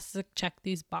it has to check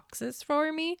these boxes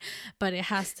for me, but it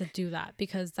has to do that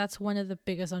because that's one of the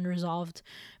biggest unresolved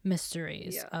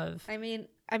mysteries Yeah. of. I mean,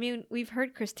 we've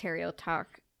heard Chris Terrio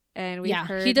talk, and we've Yeah,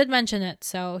 heard he did mention it,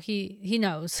 so he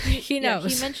knows. He Yeah,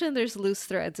 knows. he mentioned there's loose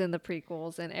threads in the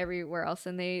prequels and everywhere else,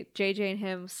 and JJ and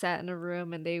him sat in a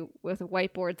room and they with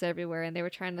whiteboards everywhere, and they were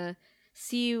trying to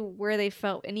see where they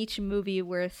felt in each movie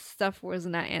where stuff was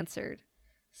not answered.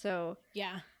 So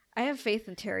Yeah. I have faith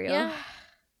in Terrio. Yeah.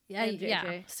 Yeah, And yeah,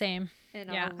 JJ. same. And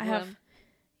Yeah, all of I have. them.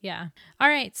 Yeah. All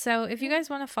right. So if you guys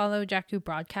want to follow Jakku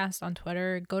Broadcast on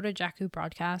Twitter, go to Jakku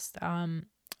Broadcast.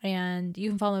 And you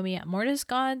can follow me at Mortis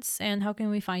Gods. And how can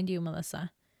we find you,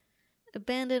 Melissa?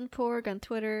 Abandoned Porg on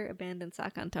Twitter, Abandoned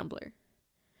Sock on Tumblr.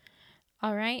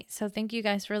 All right. So thank you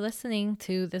guys for listening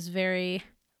to this very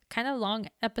kind of long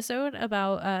episode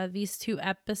about these 2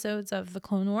 episodes of the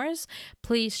Clone Wars.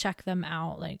 Please check them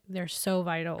out. Like, they're so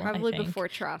vital. Probably I think. before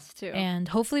Tross too. And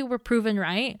hopefully we're proven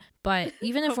right. But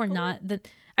even if we're not,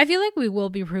 I feel like we will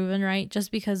be proven right,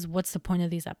 just because what's the point of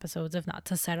these episodes if not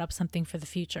to set up something for the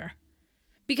future?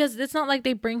 Because it's not like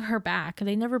they bring her back.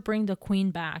 They never bring the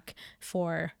queen back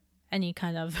for any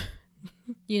kind of,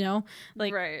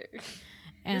 like, right.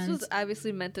 and This was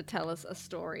obviously meant to tell us a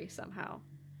story somehow.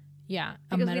 yeah,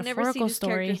 Because a we never see metaphorical these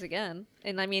story. characters again.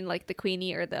 And I mean, like, the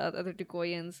Queenie or the other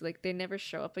Degoyans, like, they never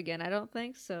show up again, I don't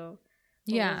think, so...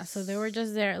 Yeah, so they were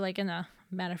just there, like, in a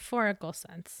metaphorical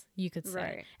sense, you could say.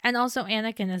 Right. And also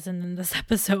Anakin isn't in this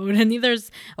episode, and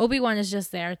neither's Obi-Wan is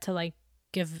just there to, like,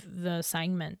 give the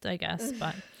assignment, I guess.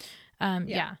 But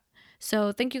yeah.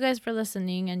 So thank you guys for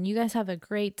listening, and you guys have a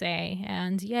great day.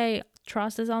 And yay,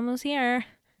 Tross is almost here.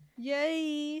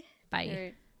 Yay!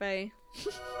 Bye. All right,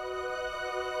 bye.